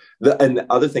 And the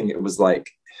other thing, it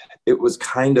was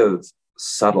kind of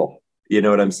subtle. You know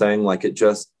what I'm saying? Like, it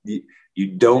just, you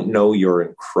don't know you're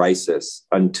in crisis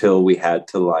until we had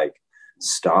to like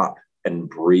stop and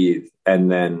breathe and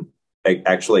then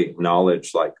actually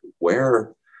acknowledge like,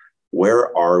 where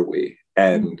are we?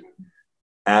 And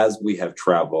as we have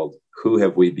traveled, who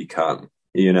have we become?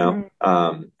 And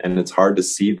it's hard to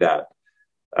see that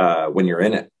when you're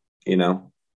in it,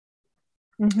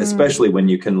 especially when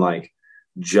you can like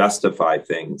justify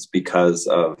things because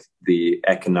of the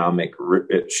economic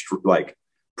like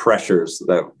pressures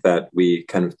that we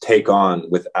kind of take on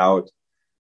without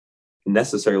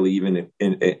necessarily even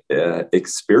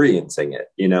experiencing it.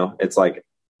 It's like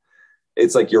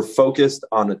you're focused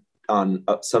on on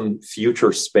some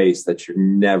future space that you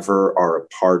never are a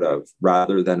part of,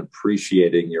 rather than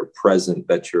appreciating your present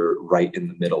that you're right in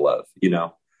the middle of,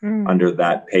 under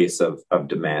that pace of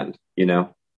demand, And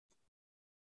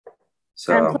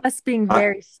So, plus being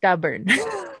very stubborn.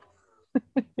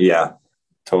 yeah,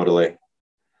 totally.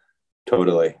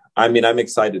 Totally. I mean, I'm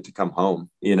excited to come home,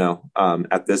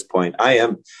 at this point. I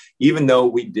am, even though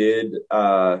we did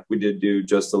do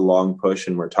just a long push,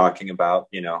 and we're talking about,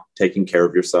 taking care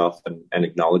of yourself and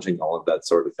acknowledging all of that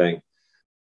sort of thing.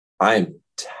 I'm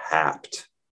tapped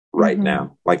right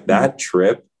now. Like that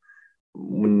trip,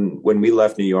 when we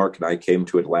left New York and I came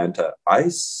to Atlanta, I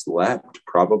slept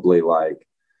probably like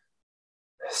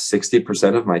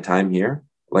 60% of my time here.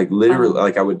 Like literally,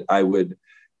 like I would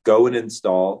go and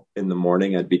install in the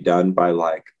morning. I'd be done by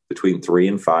like between 3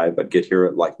 and 5. I'd get here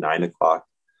at like 9 o'clock.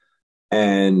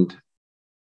 And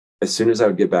as soon as I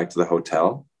would get back to the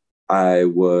hotel, I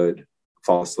would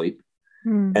fall asleep.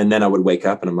 And then I would wake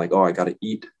up and I'm like, oh, I got to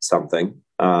eat something.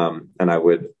 And I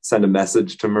would send a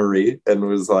message to Marie and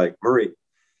was like, Marie,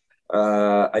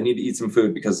 I need to eat some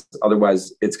food because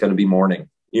otherwise it's going to be morning,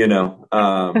 and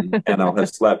I'll have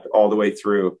slept all the way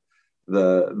through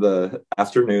the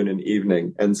afternoon and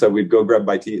evening. And so we'd go grab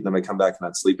bite to eat, and then I'd come back and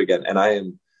I'd sleep again. And I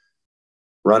am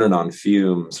running on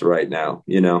fumes right now,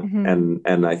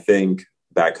 and I think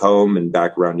back home and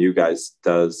back around you guys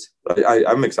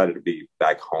I'm excited to be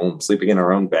back home, sleeping in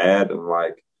our own bed, and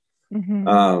like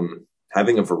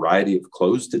having a variety of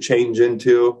clothes to change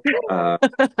into.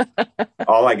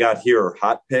 All I got here are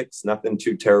hot picks, nothing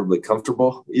too terribly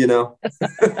comfortable, Look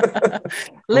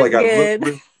like good. I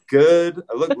look good.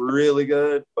 I look really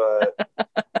good, but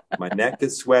my neck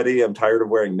is sweaty. I'm tired of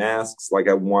wearing masks. Like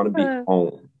I want to be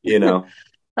home,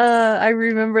 I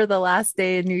remember the last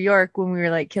day in New York when we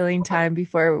were like killing time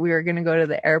before we were going to go to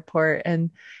the airport, and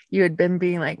you had been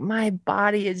being like, my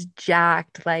body is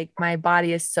jacked. Like my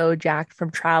body is so jacked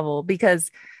from travel,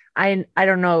 because I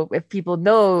don't know if people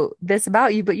know this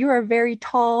about you, but you're a very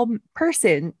tall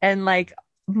person, and like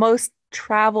most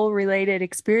travel related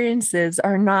experiences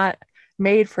are not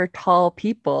made for tall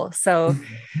people. So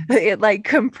it like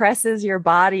compresses your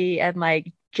body and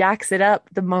like jacks it up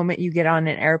the moment you get on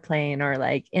an airplane or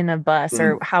like in a bus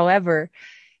or however.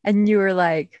 And you were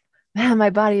like, man, my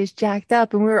body is jacked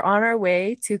up. And we were on our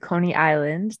way to Coney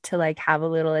Island to like have a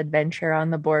little adventure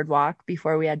on the boardwalk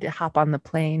before we had to hop on the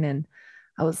plane. And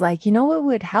I was like, you know what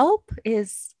would help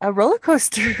is a roller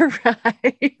coaster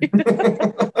ride.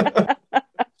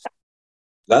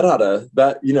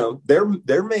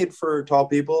 They're made for tall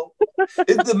people.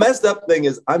 The messed up thing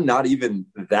is I'm not even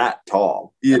that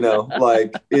tall,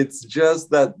 like it's just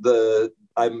that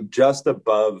I'm just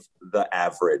above the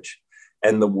average,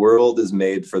 and the world is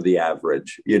made for the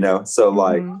average, so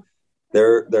like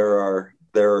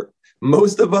there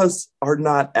most of us are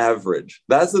not average.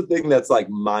 That's the thing that's like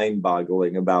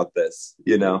mind-boggling about this,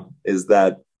 is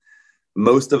that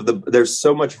there's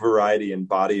so much variety in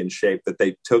body and shape that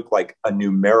they took like a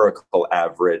numerical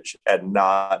average and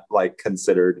not like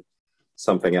considered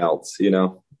something else,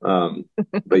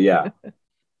 but yeah.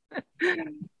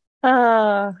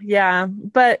 Yeah.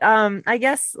 But I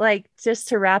guess like just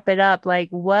to wrap it up, like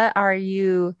what can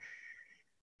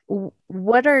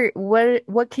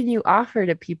you offer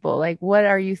to people? Like what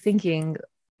are you thinking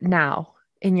now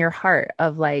in your heart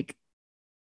of like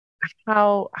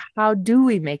how do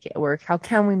we make it work? How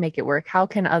can we make it work? How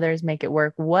can others make it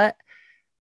work? What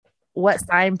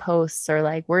signposts or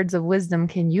like words of wisdom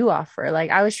can you offer?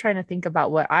 Like I was trying to think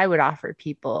about what I would offer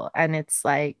people, and it's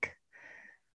like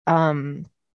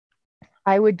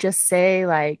I would just say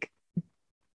like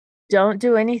don't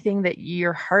do anything that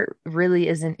your heart really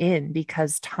isn't in,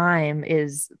 because time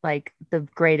is like the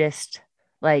greatest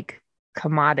like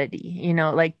commodity,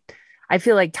 like I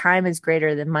feel like time is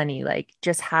greater than money. Like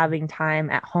just having time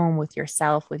at home with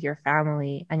yourself, with your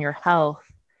family and your health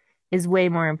is way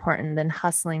more important than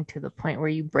hustling to the point where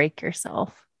you break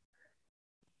yourself.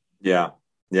 Yeah.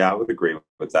 I would agree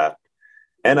with that.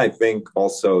 And I think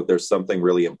also there's something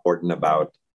really important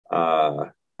about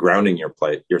grounding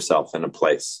yourself in a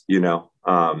place,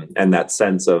 and that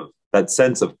sense of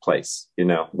place,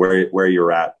 where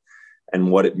you're at and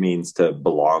what it means to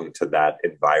belong to that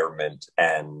environment,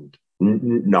 and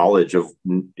knowledge of,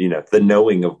 the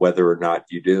knowing of whether or not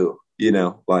you do,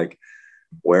 like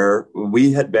where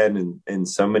we had been in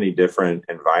so many different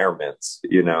environments,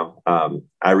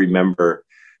 I remember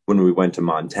when we went to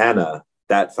Montana,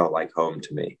 that felt like home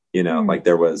to me, like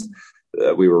there was,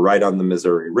 we were right on the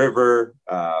Missouri River.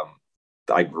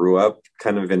 I grew up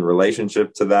kind of in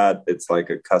relationship to that. It's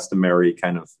like a customary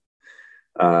kind of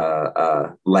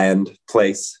land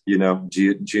place,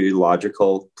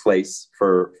 geological place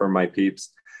for my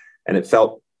peeps, and it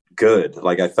felt good.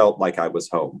 Like I felt like I was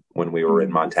home when we were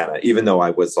in Montana, even though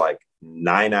I was like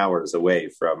 9 hours away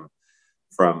from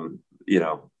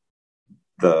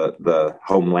the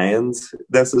homelands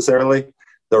necessarily.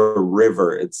 The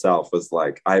river itself was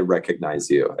like, I recognize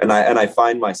you, and I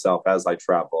find myself as I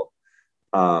travel,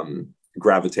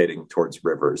 gravitating towards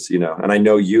rivers, and I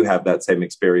know you have that same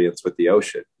experience with the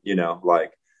ocean,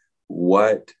 like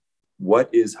what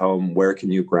is home? Where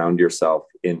can you ground yourself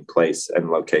in place and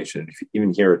location? If,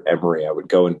 even here at Emory, I would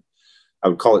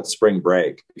call it spring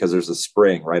break because there's a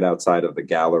spring right outside of the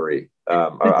gallery,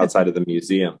 or outside of the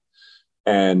museum.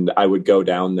 And I would go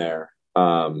down there.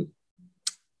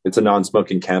 It's a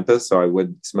non-smoking campus, so I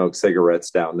would smoke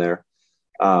cigarettes down there.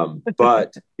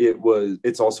 But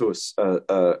it's also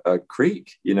a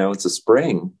creek, it's a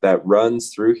spring that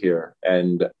runs through here,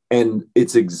 and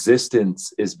its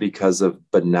existence is because of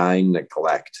benign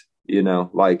neglect,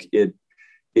 like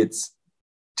it's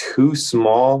too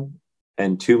small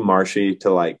and too marshy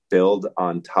to like build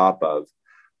on top of.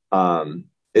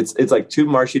 It's like too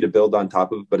marshy to build on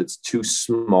top of, but it's too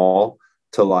small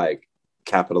to like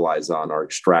capitalize on or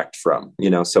extract from,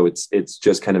 so it's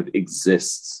just kind of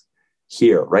exists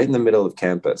here right in the middle of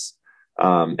campus,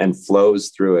 and flows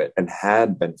through it, and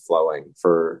had been flowing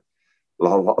for a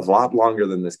lot longer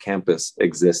than this campus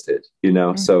existed,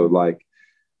 so like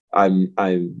I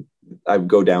would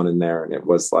go down in there, and it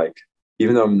was like,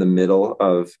 even though I'm in the middle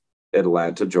of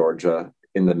Atlanta, Georgia,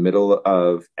 in the middle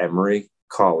of Emory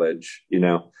College,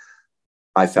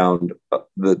 I found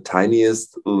the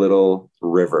tiniest little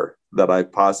river that I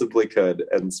possibly could,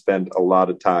 and spent a lot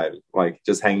of time like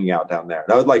just hanging out down there.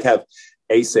 And I would like have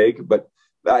a cig, but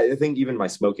I think even my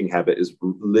smoking habit is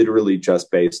literally just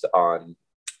based on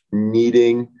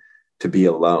needing to be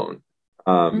alone.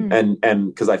 And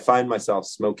because I find myself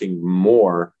smoking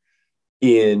more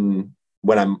in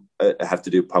when I have to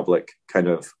do public kind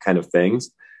of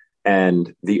things,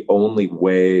 and the only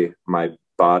way my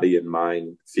body and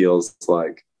mind feels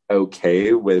like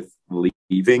okay with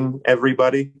leaving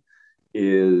everybody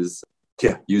is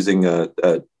using a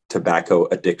tobacco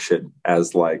addiction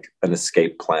as like an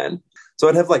escape plan. So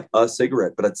I'd have like a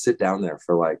cigarette, but I'd sit down there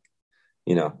for like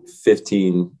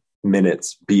 15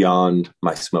 minutes beyond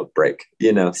my smoke break,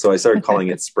 so I started calling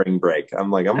it spring break.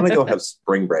 I'm like, I'm gonna go have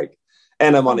spring break,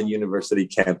 and I'm on a university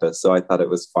campus, so I thought it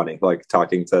was funny, like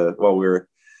talking to while we were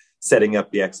setting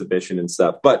up the exhibition and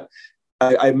stuff. But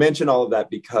I mention all of that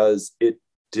because it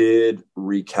did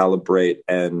recalibrate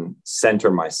and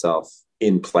center myself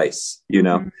in place,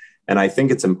 and I think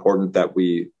it's important that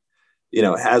we,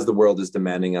 as the world is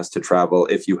demanding us to travel,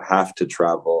 if you have to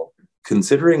travel,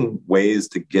 considering ways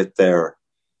to get there,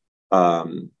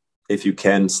 if you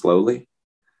can, slowly,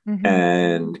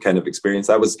 and kind of experience.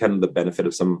 That was kind of the benefit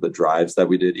of some of the drives that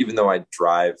we did, even though I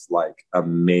drive like a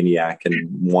maniac and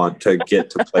want to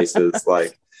get to places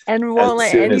like and won't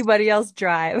let anybody else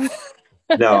drive.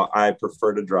 No, I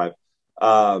prefer to drive.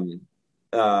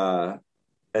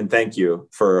 And thank you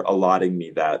for allotting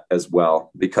me that as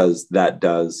well, because that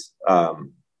does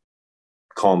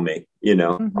calm me,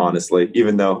 honestly,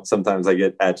 even though sometimes I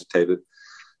get agitated.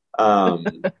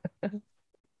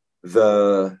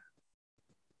 The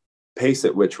pace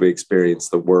at which we experience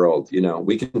the world,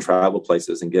 we can travel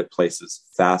places and get places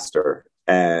faster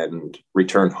and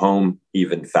return home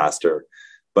even faster.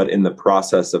 But in the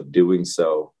process of doing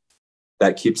so,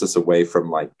 that keeps us away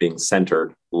from like being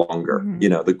centered longer.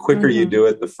 The quicker you do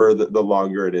it, the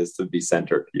longer it is to be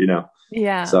centered,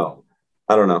 Yeah. So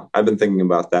I don't know. I've been thinking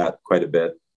about that quite a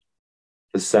bit.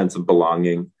 The sense of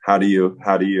belonging. How do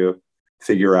you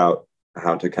figure out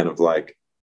how to kind of like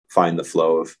find the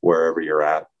flow of wherever you're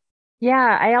at?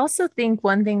 Yeah, I also think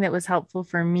one thing that was helpful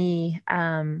for me,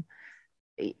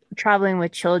 traveling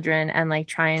with children and like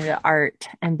trying to art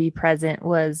and be present,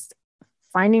 was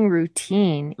finding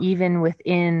routine even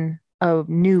within a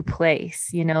new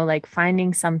place, like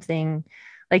finding something,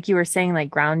 like you were saying,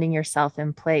 like grounding yourself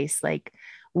in place. Like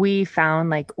we found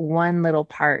like one little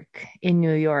park in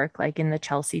New York, like in the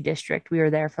Chelsea district. We were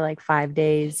there for like 5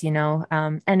 days,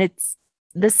 and it's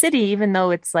the city, even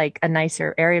though it's like a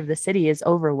nicer area of the city, is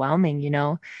overwhelming,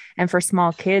 and for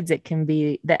small kids, it can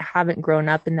be, that haven't grown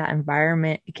up in that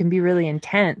environment, it can be really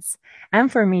intense.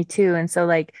 And for me too. And so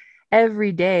like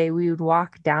every day we would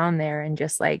walk down there and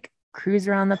just like cruise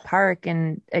around the park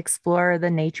and explore the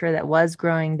nature that was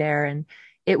growing there. And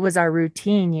it was our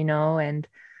routine, and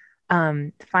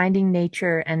finding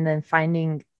nature and then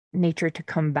finding nature to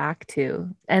come back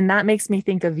to. And that makes me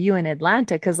think of you in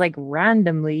Atlanta, because like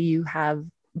randomly you have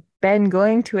been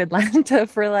going to Atlanta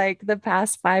for like the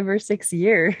past 5 or 6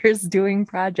 years doing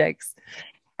projects.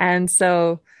 And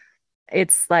so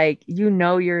it's like,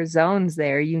 your zones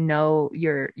there,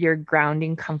 your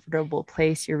grounding, comfortable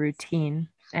place, your routine.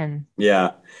 And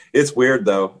Yeah, it's weird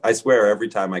though. I swear every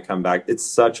time I come back, it's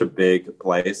such a big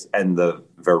place and the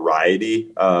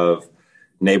variety of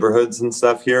neighborhoods and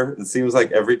stuff here. It seems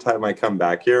like every time I come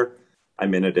back here,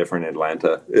 I'm in a different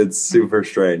Atlanta. It's super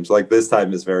strange. Like this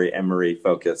time is very Emory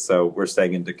focused. So we're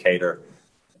staying in Decatur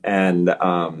and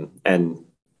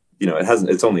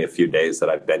it's only a few days that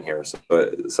I've been here. So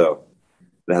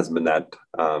it hasn't been that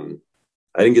I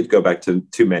didn't get to go back to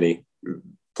too many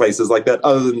places like that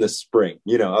other than the spring.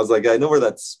 I was like, I know where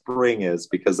that spring is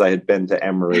because I had been to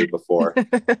Emory before.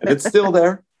 And it's still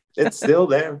there. It's still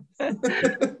there.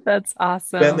 That's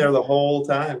awesome. Been there the whole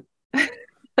time.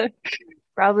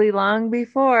 Probably long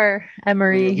before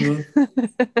Emory.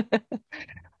 Mm-hmm.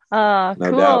 Oh, No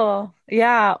cool. doubt.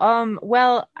 Yeah.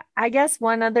 Well, I guess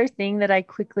one other thing that I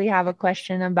quickly have a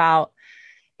question about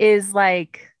is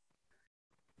like,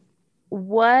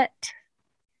 what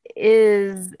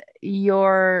is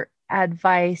your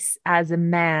advice as a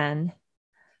man,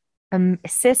 a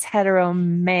cis hetero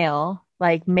male,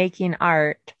 like making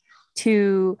art,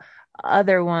 to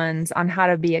other ones on how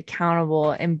to be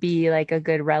accountable and be like a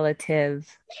good relative?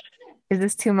 Is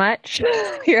this too much?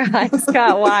 Your eyes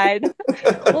got wide.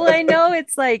 Well, I know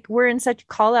it's like we're in such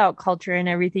call out culture and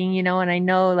everything, and I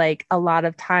know like a lot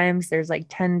of times there's like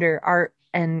tender art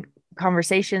and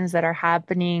conversations that are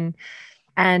happening,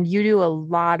 and you do a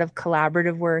lot of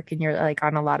collaborative work and you're like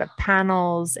on a lot of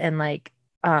panels and like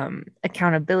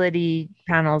accountability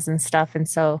panels and stuff. And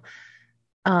so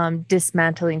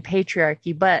dismantling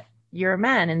patriarchy, but you're a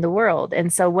man in the world.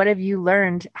 And so what have you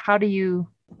learned? How do you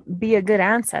be a good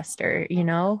ancestor,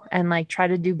 and like try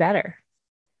to do better?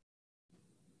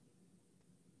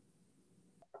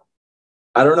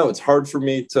 I don't know. It's hard for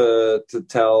me to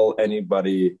tell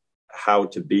anybody how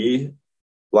to be.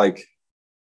 Like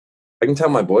I can tell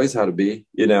my boys how to be,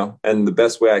 and the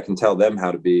best way I can tell them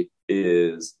how to be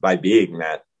is by being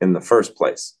that in the first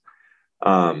place.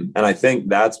 And I think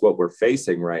that's what we're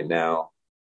facing right now,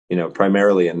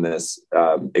 primarily in this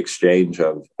exchange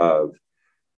of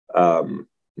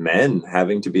men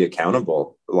having to be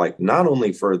accountable, like not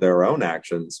only for their own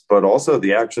actions, but also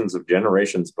the actions of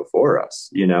generations before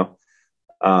us.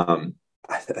 I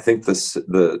think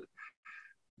the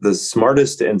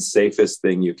smartest and safest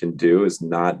thing you can do is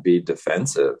not be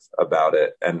defensive about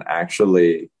it and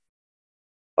actually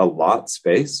allot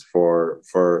space for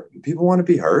people want to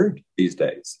be heard these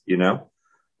days. So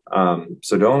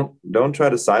don't try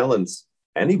to silence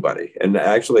anybody and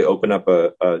actually open up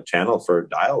a channel for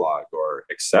dialogue or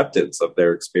acceptance of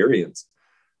their experience.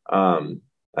 I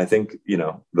think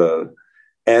the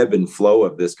ebb and flow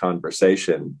of this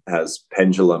conversation has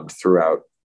pendulumed throughout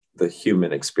the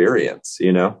human experience.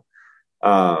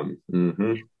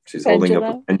 Mm-hmm. She's pendulum. Holding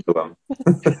up a pendulum.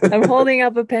 I'm holding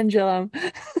up a pendulum.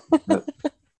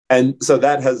 And so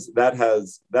that has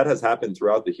happened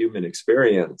throughout the human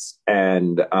experience.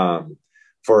 And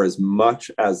for as much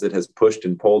as it has pushed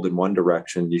and pulled in one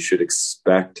direction, you should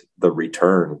expect the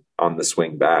return on the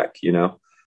swing back.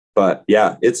 But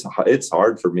yeah, it's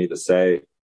hard for me to say.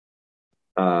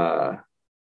 I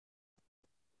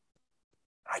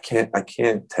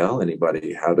can't tell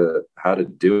anybody how to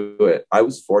do it. I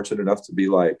was fortunate enough to be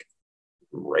like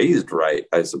raised right,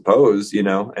 I suppose,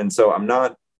 and so I'm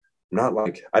not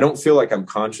like, I don't feel like I'm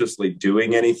consciously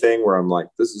doing anything where I'm like,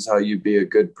 this is how you be a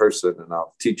good person and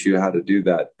I'll teach you how to do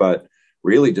that. But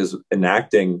really just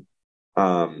enacting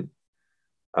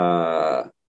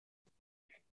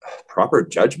proper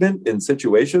judgment in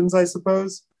situations, I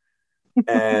suppose.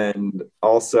 And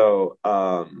also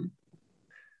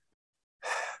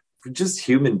just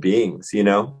human beings,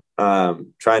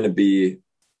 trying to be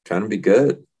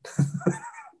good.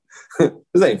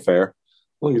 This ain't fair.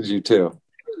 Look at you too.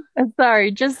 I'm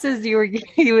sorry, just as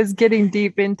he was getting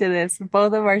deep into this,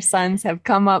 both of our sons have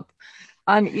come up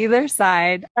on either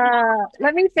side.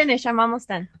 Let me finish. I'm almost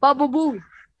done. Bubble boo.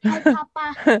 Hi,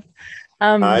 Papa.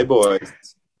 Hi, boys.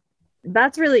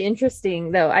 That's really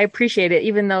interesting, though. I appreciate it,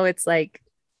 even though it's like,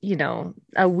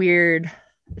 a weird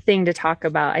thing to talk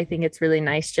about. I think it's really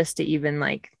nice just to even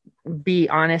like be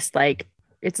honest. Like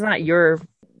it's not your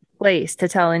place to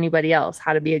tell anybody else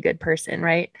how to be a good person,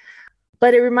 right?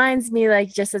 But it reminds me,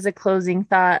 like, just as a closing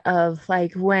thought of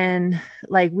like when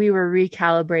like we were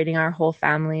recalibrating our whole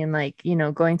family and like,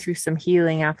 going through some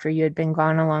healing after you had been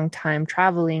gone a long time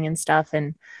traveling and stuff.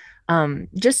 And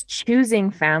just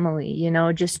choosing family,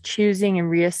 just choosing and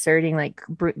reasserting, like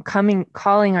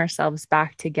calling ourselves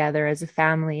back together as a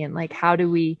family. And like, how do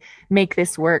we make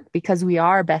this work? Because we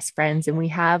are best friends and we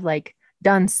have like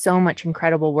done so much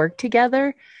incredible work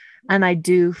together. And I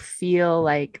do feel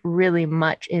like really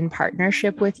much in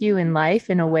partnership with you in life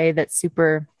in a way that's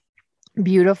super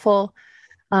beautiful.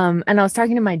 And I was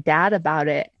talking to my dad about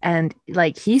it, and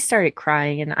like he started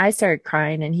crying and I started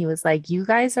crying, and he was like, you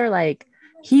guys are like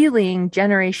healing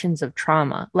generations of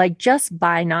trauma, like just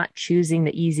by not choosing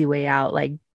the easy way out,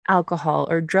 like alcohol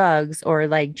or drugs, or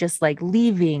like just like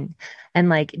leaving and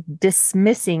like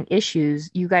dismissing issues.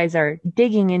 You guys are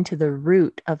digging into the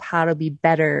root of how to be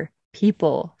better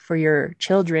people for your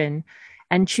children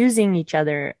and choosing each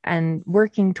other and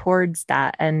working towards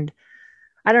that. And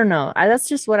I don't know. That's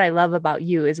just what I love about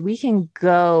you is we can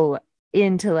go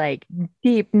into like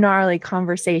deep, gnarly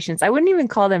conversations. I wouldn't even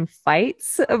call them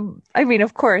fights. I mean,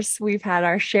 of course, we've had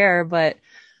our share, but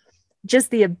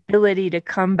just the ability to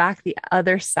come back the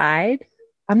other side.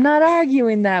 I'm not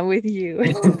arguing that with you.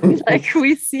 Like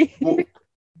we see.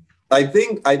 I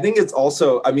think it's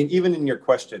also, I mean, even in your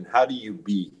question, how do you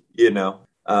be,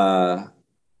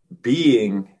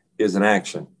 being is an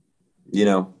action,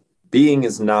 being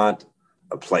is not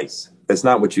a place. It's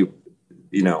not what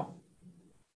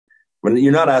when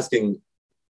you're not asking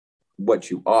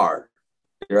what you are,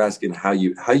 you're asking how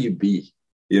you be,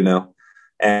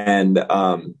 and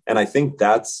I think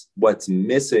that's what's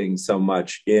missing so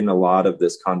much in a lot of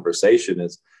this conversation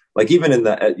is like, even in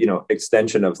the,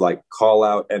 extension of like call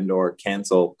out and or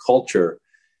cancel culture,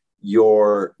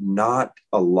 you're not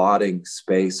allotting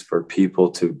space for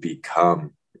people to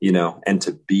become, and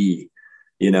to be,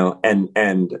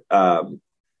 and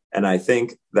I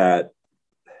think that,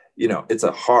 it's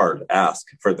a hard ask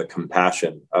for the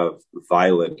compassion of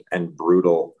violent and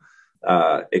brutal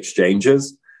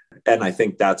exchanges. And I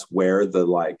think that's where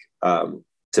the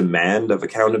demand of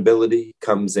accountability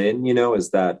comes in,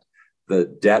 is that the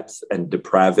depth and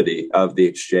depravity of the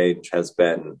exchange has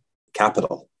been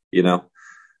capital,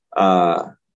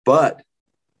 but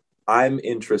I'm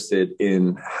interested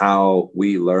in how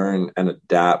we learn and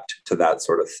adapt to that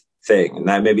sort of thing.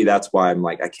 And maybe that's why I'm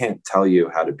like, I can't tell you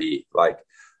how to be. Like,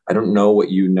 I don't know what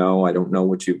you know. I don't know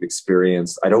what you've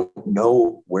experienced. I don't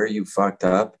know where you fucked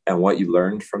up and what you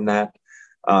learned from that.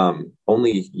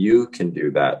 Only you can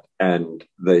do that. And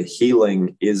the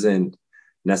healing isn't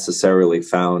necessarily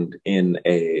found in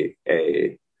a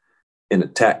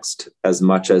text as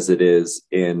much as it is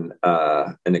in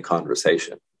a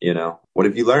conversation. What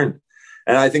have you learned?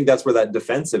 And I think that's where that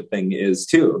defensive thing is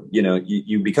too.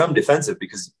 You become defensive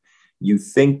because you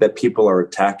think that people are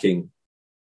attacking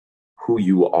who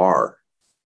you are,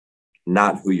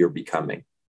 not who you're becoming,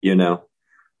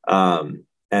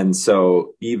 and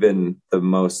so even the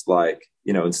most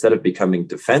instead of becoming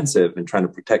defensive and trying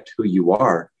to protect who you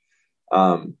are,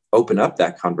 open up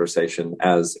that conversation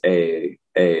as a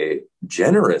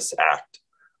generous act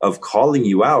of calling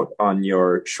you out on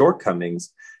your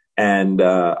shortcomings. And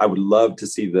I would love to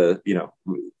see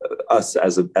us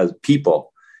as people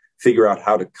figure out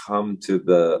how to come to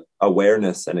the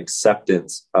awareness and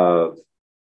acceptance of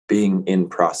being in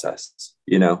process,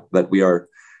 that we are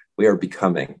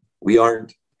becoming. We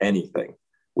aren't anything.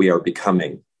 We are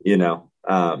becoming,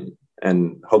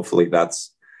 and hopefully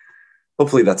that's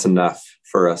enough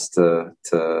for us to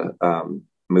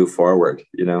move forward,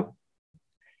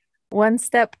 One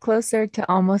step closer to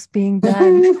almost being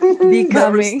done.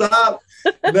 Becoming.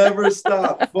 Never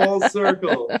stop. Full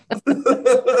circle.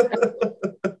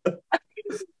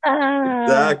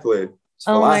 Exactly.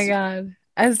 Oh my God.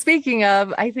 And speaking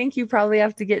of, I think you probably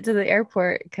have to get to the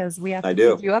airport because we have to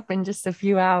pick you up in just a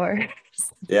few hours.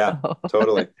 Yeah,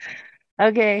 totally.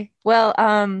 Okay. Well,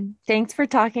 thanks for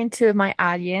talking to my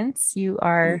audience. You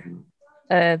are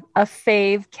a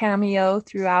fave cameo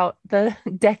throughout the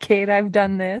decade I've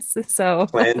done this. So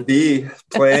plan B,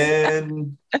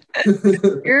 plan.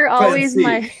 You're always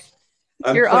my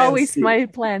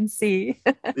plan C.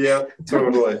 Yeah,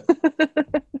 totally.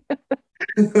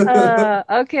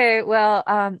 Okay. Well,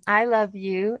 I love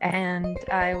you, and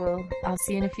I'll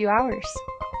see you in a few hours.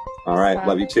 All right.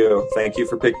 Love you too. Thank you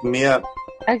for picking me up.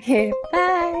 Okay.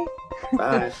 Bye.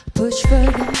 Bye. Push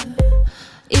further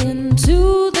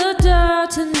into the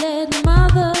dirt and let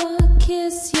mother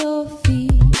kiss your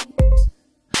feet.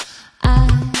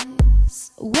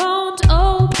 Eyes won't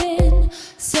open,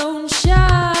 sewn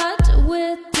shut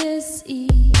with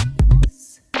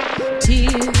dis-ease.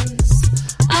 Tears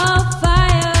of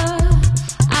fire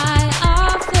I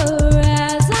offer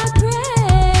as I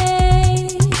pray.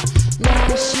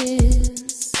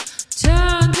 Lashes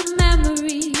turn to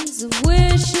memories of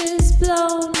wishes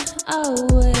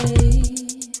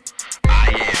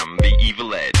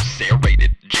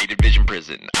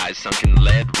prison. Eyes sunk in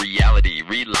lead, reality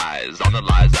relies on the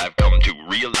lies I've come to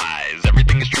realize.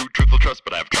 Everything is true, truthful trust,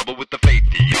 but I have trouble with the faith.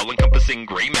 The all-encompassing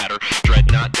gray matter,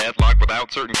 dread not deadlock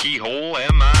without certain keyhole.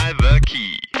 Am I the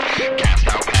key? Cast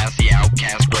out past the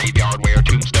outcast graveyard where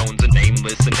tombstones are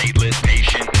nameless and dateless,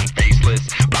 patient and faceless.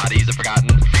 Bodies are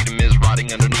forgotten, freedom is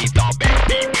rotting underneath our bare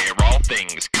feet, where all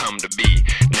things come to be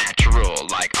natural,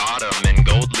 like autumn and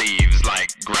gold leaves, like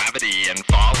gravity and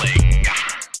falling.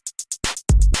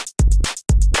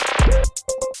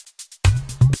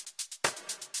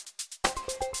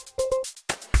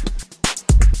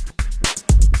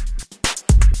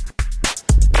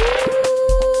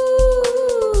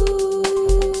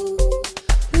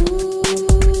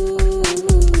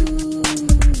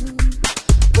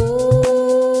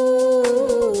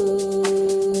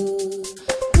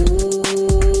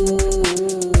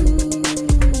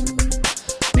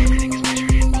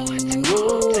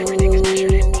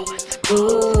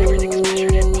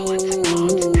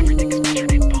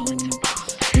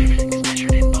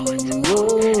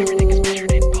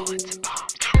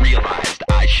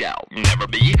 Never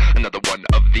be another one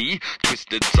of the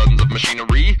twisted sons of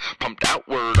machinery, pumped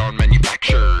outward on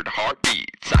manufactured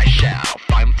heartbeats. I shall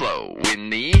find flow in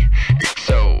the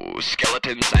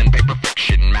exoskeletons and paper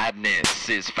friction. Madness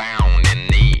is found in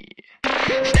the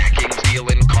stacking steel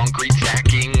and concrete,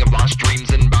 stacking of lost dreams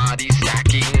and bodies,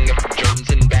 stacking of germs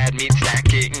and bad meat,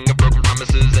 stacking of broken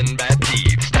promises and bad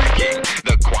teeth, stacking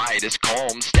the quietest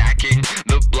calm, stacking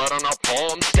the blood on our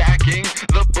palms, stacking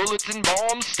the bullets and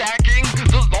bombs, stacking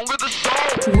the longer the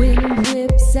song. Wind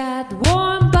whips at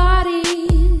warm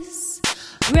bodies,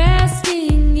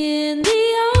 resting in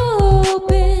the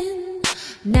open.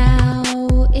 Now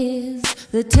is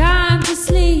the time to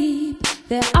sleep.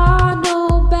 There are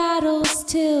no battles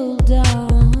till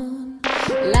dawn.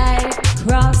 Light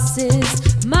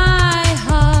crosses my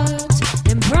heart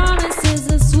and promises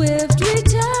a swift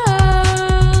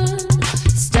return.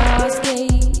 Stars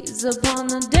gaze upon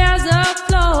the desert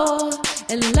floor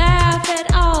and laugh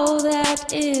at all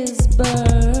that is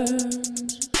burned.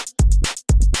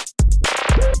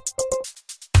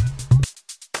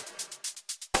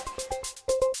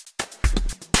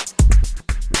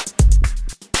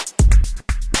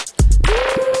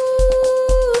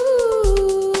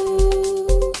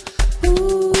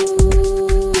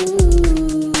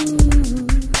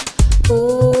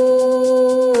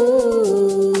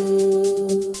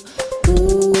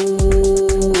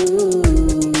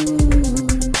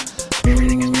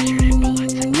 Everything is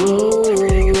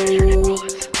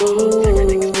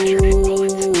measured in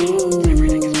bullets and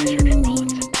bombs.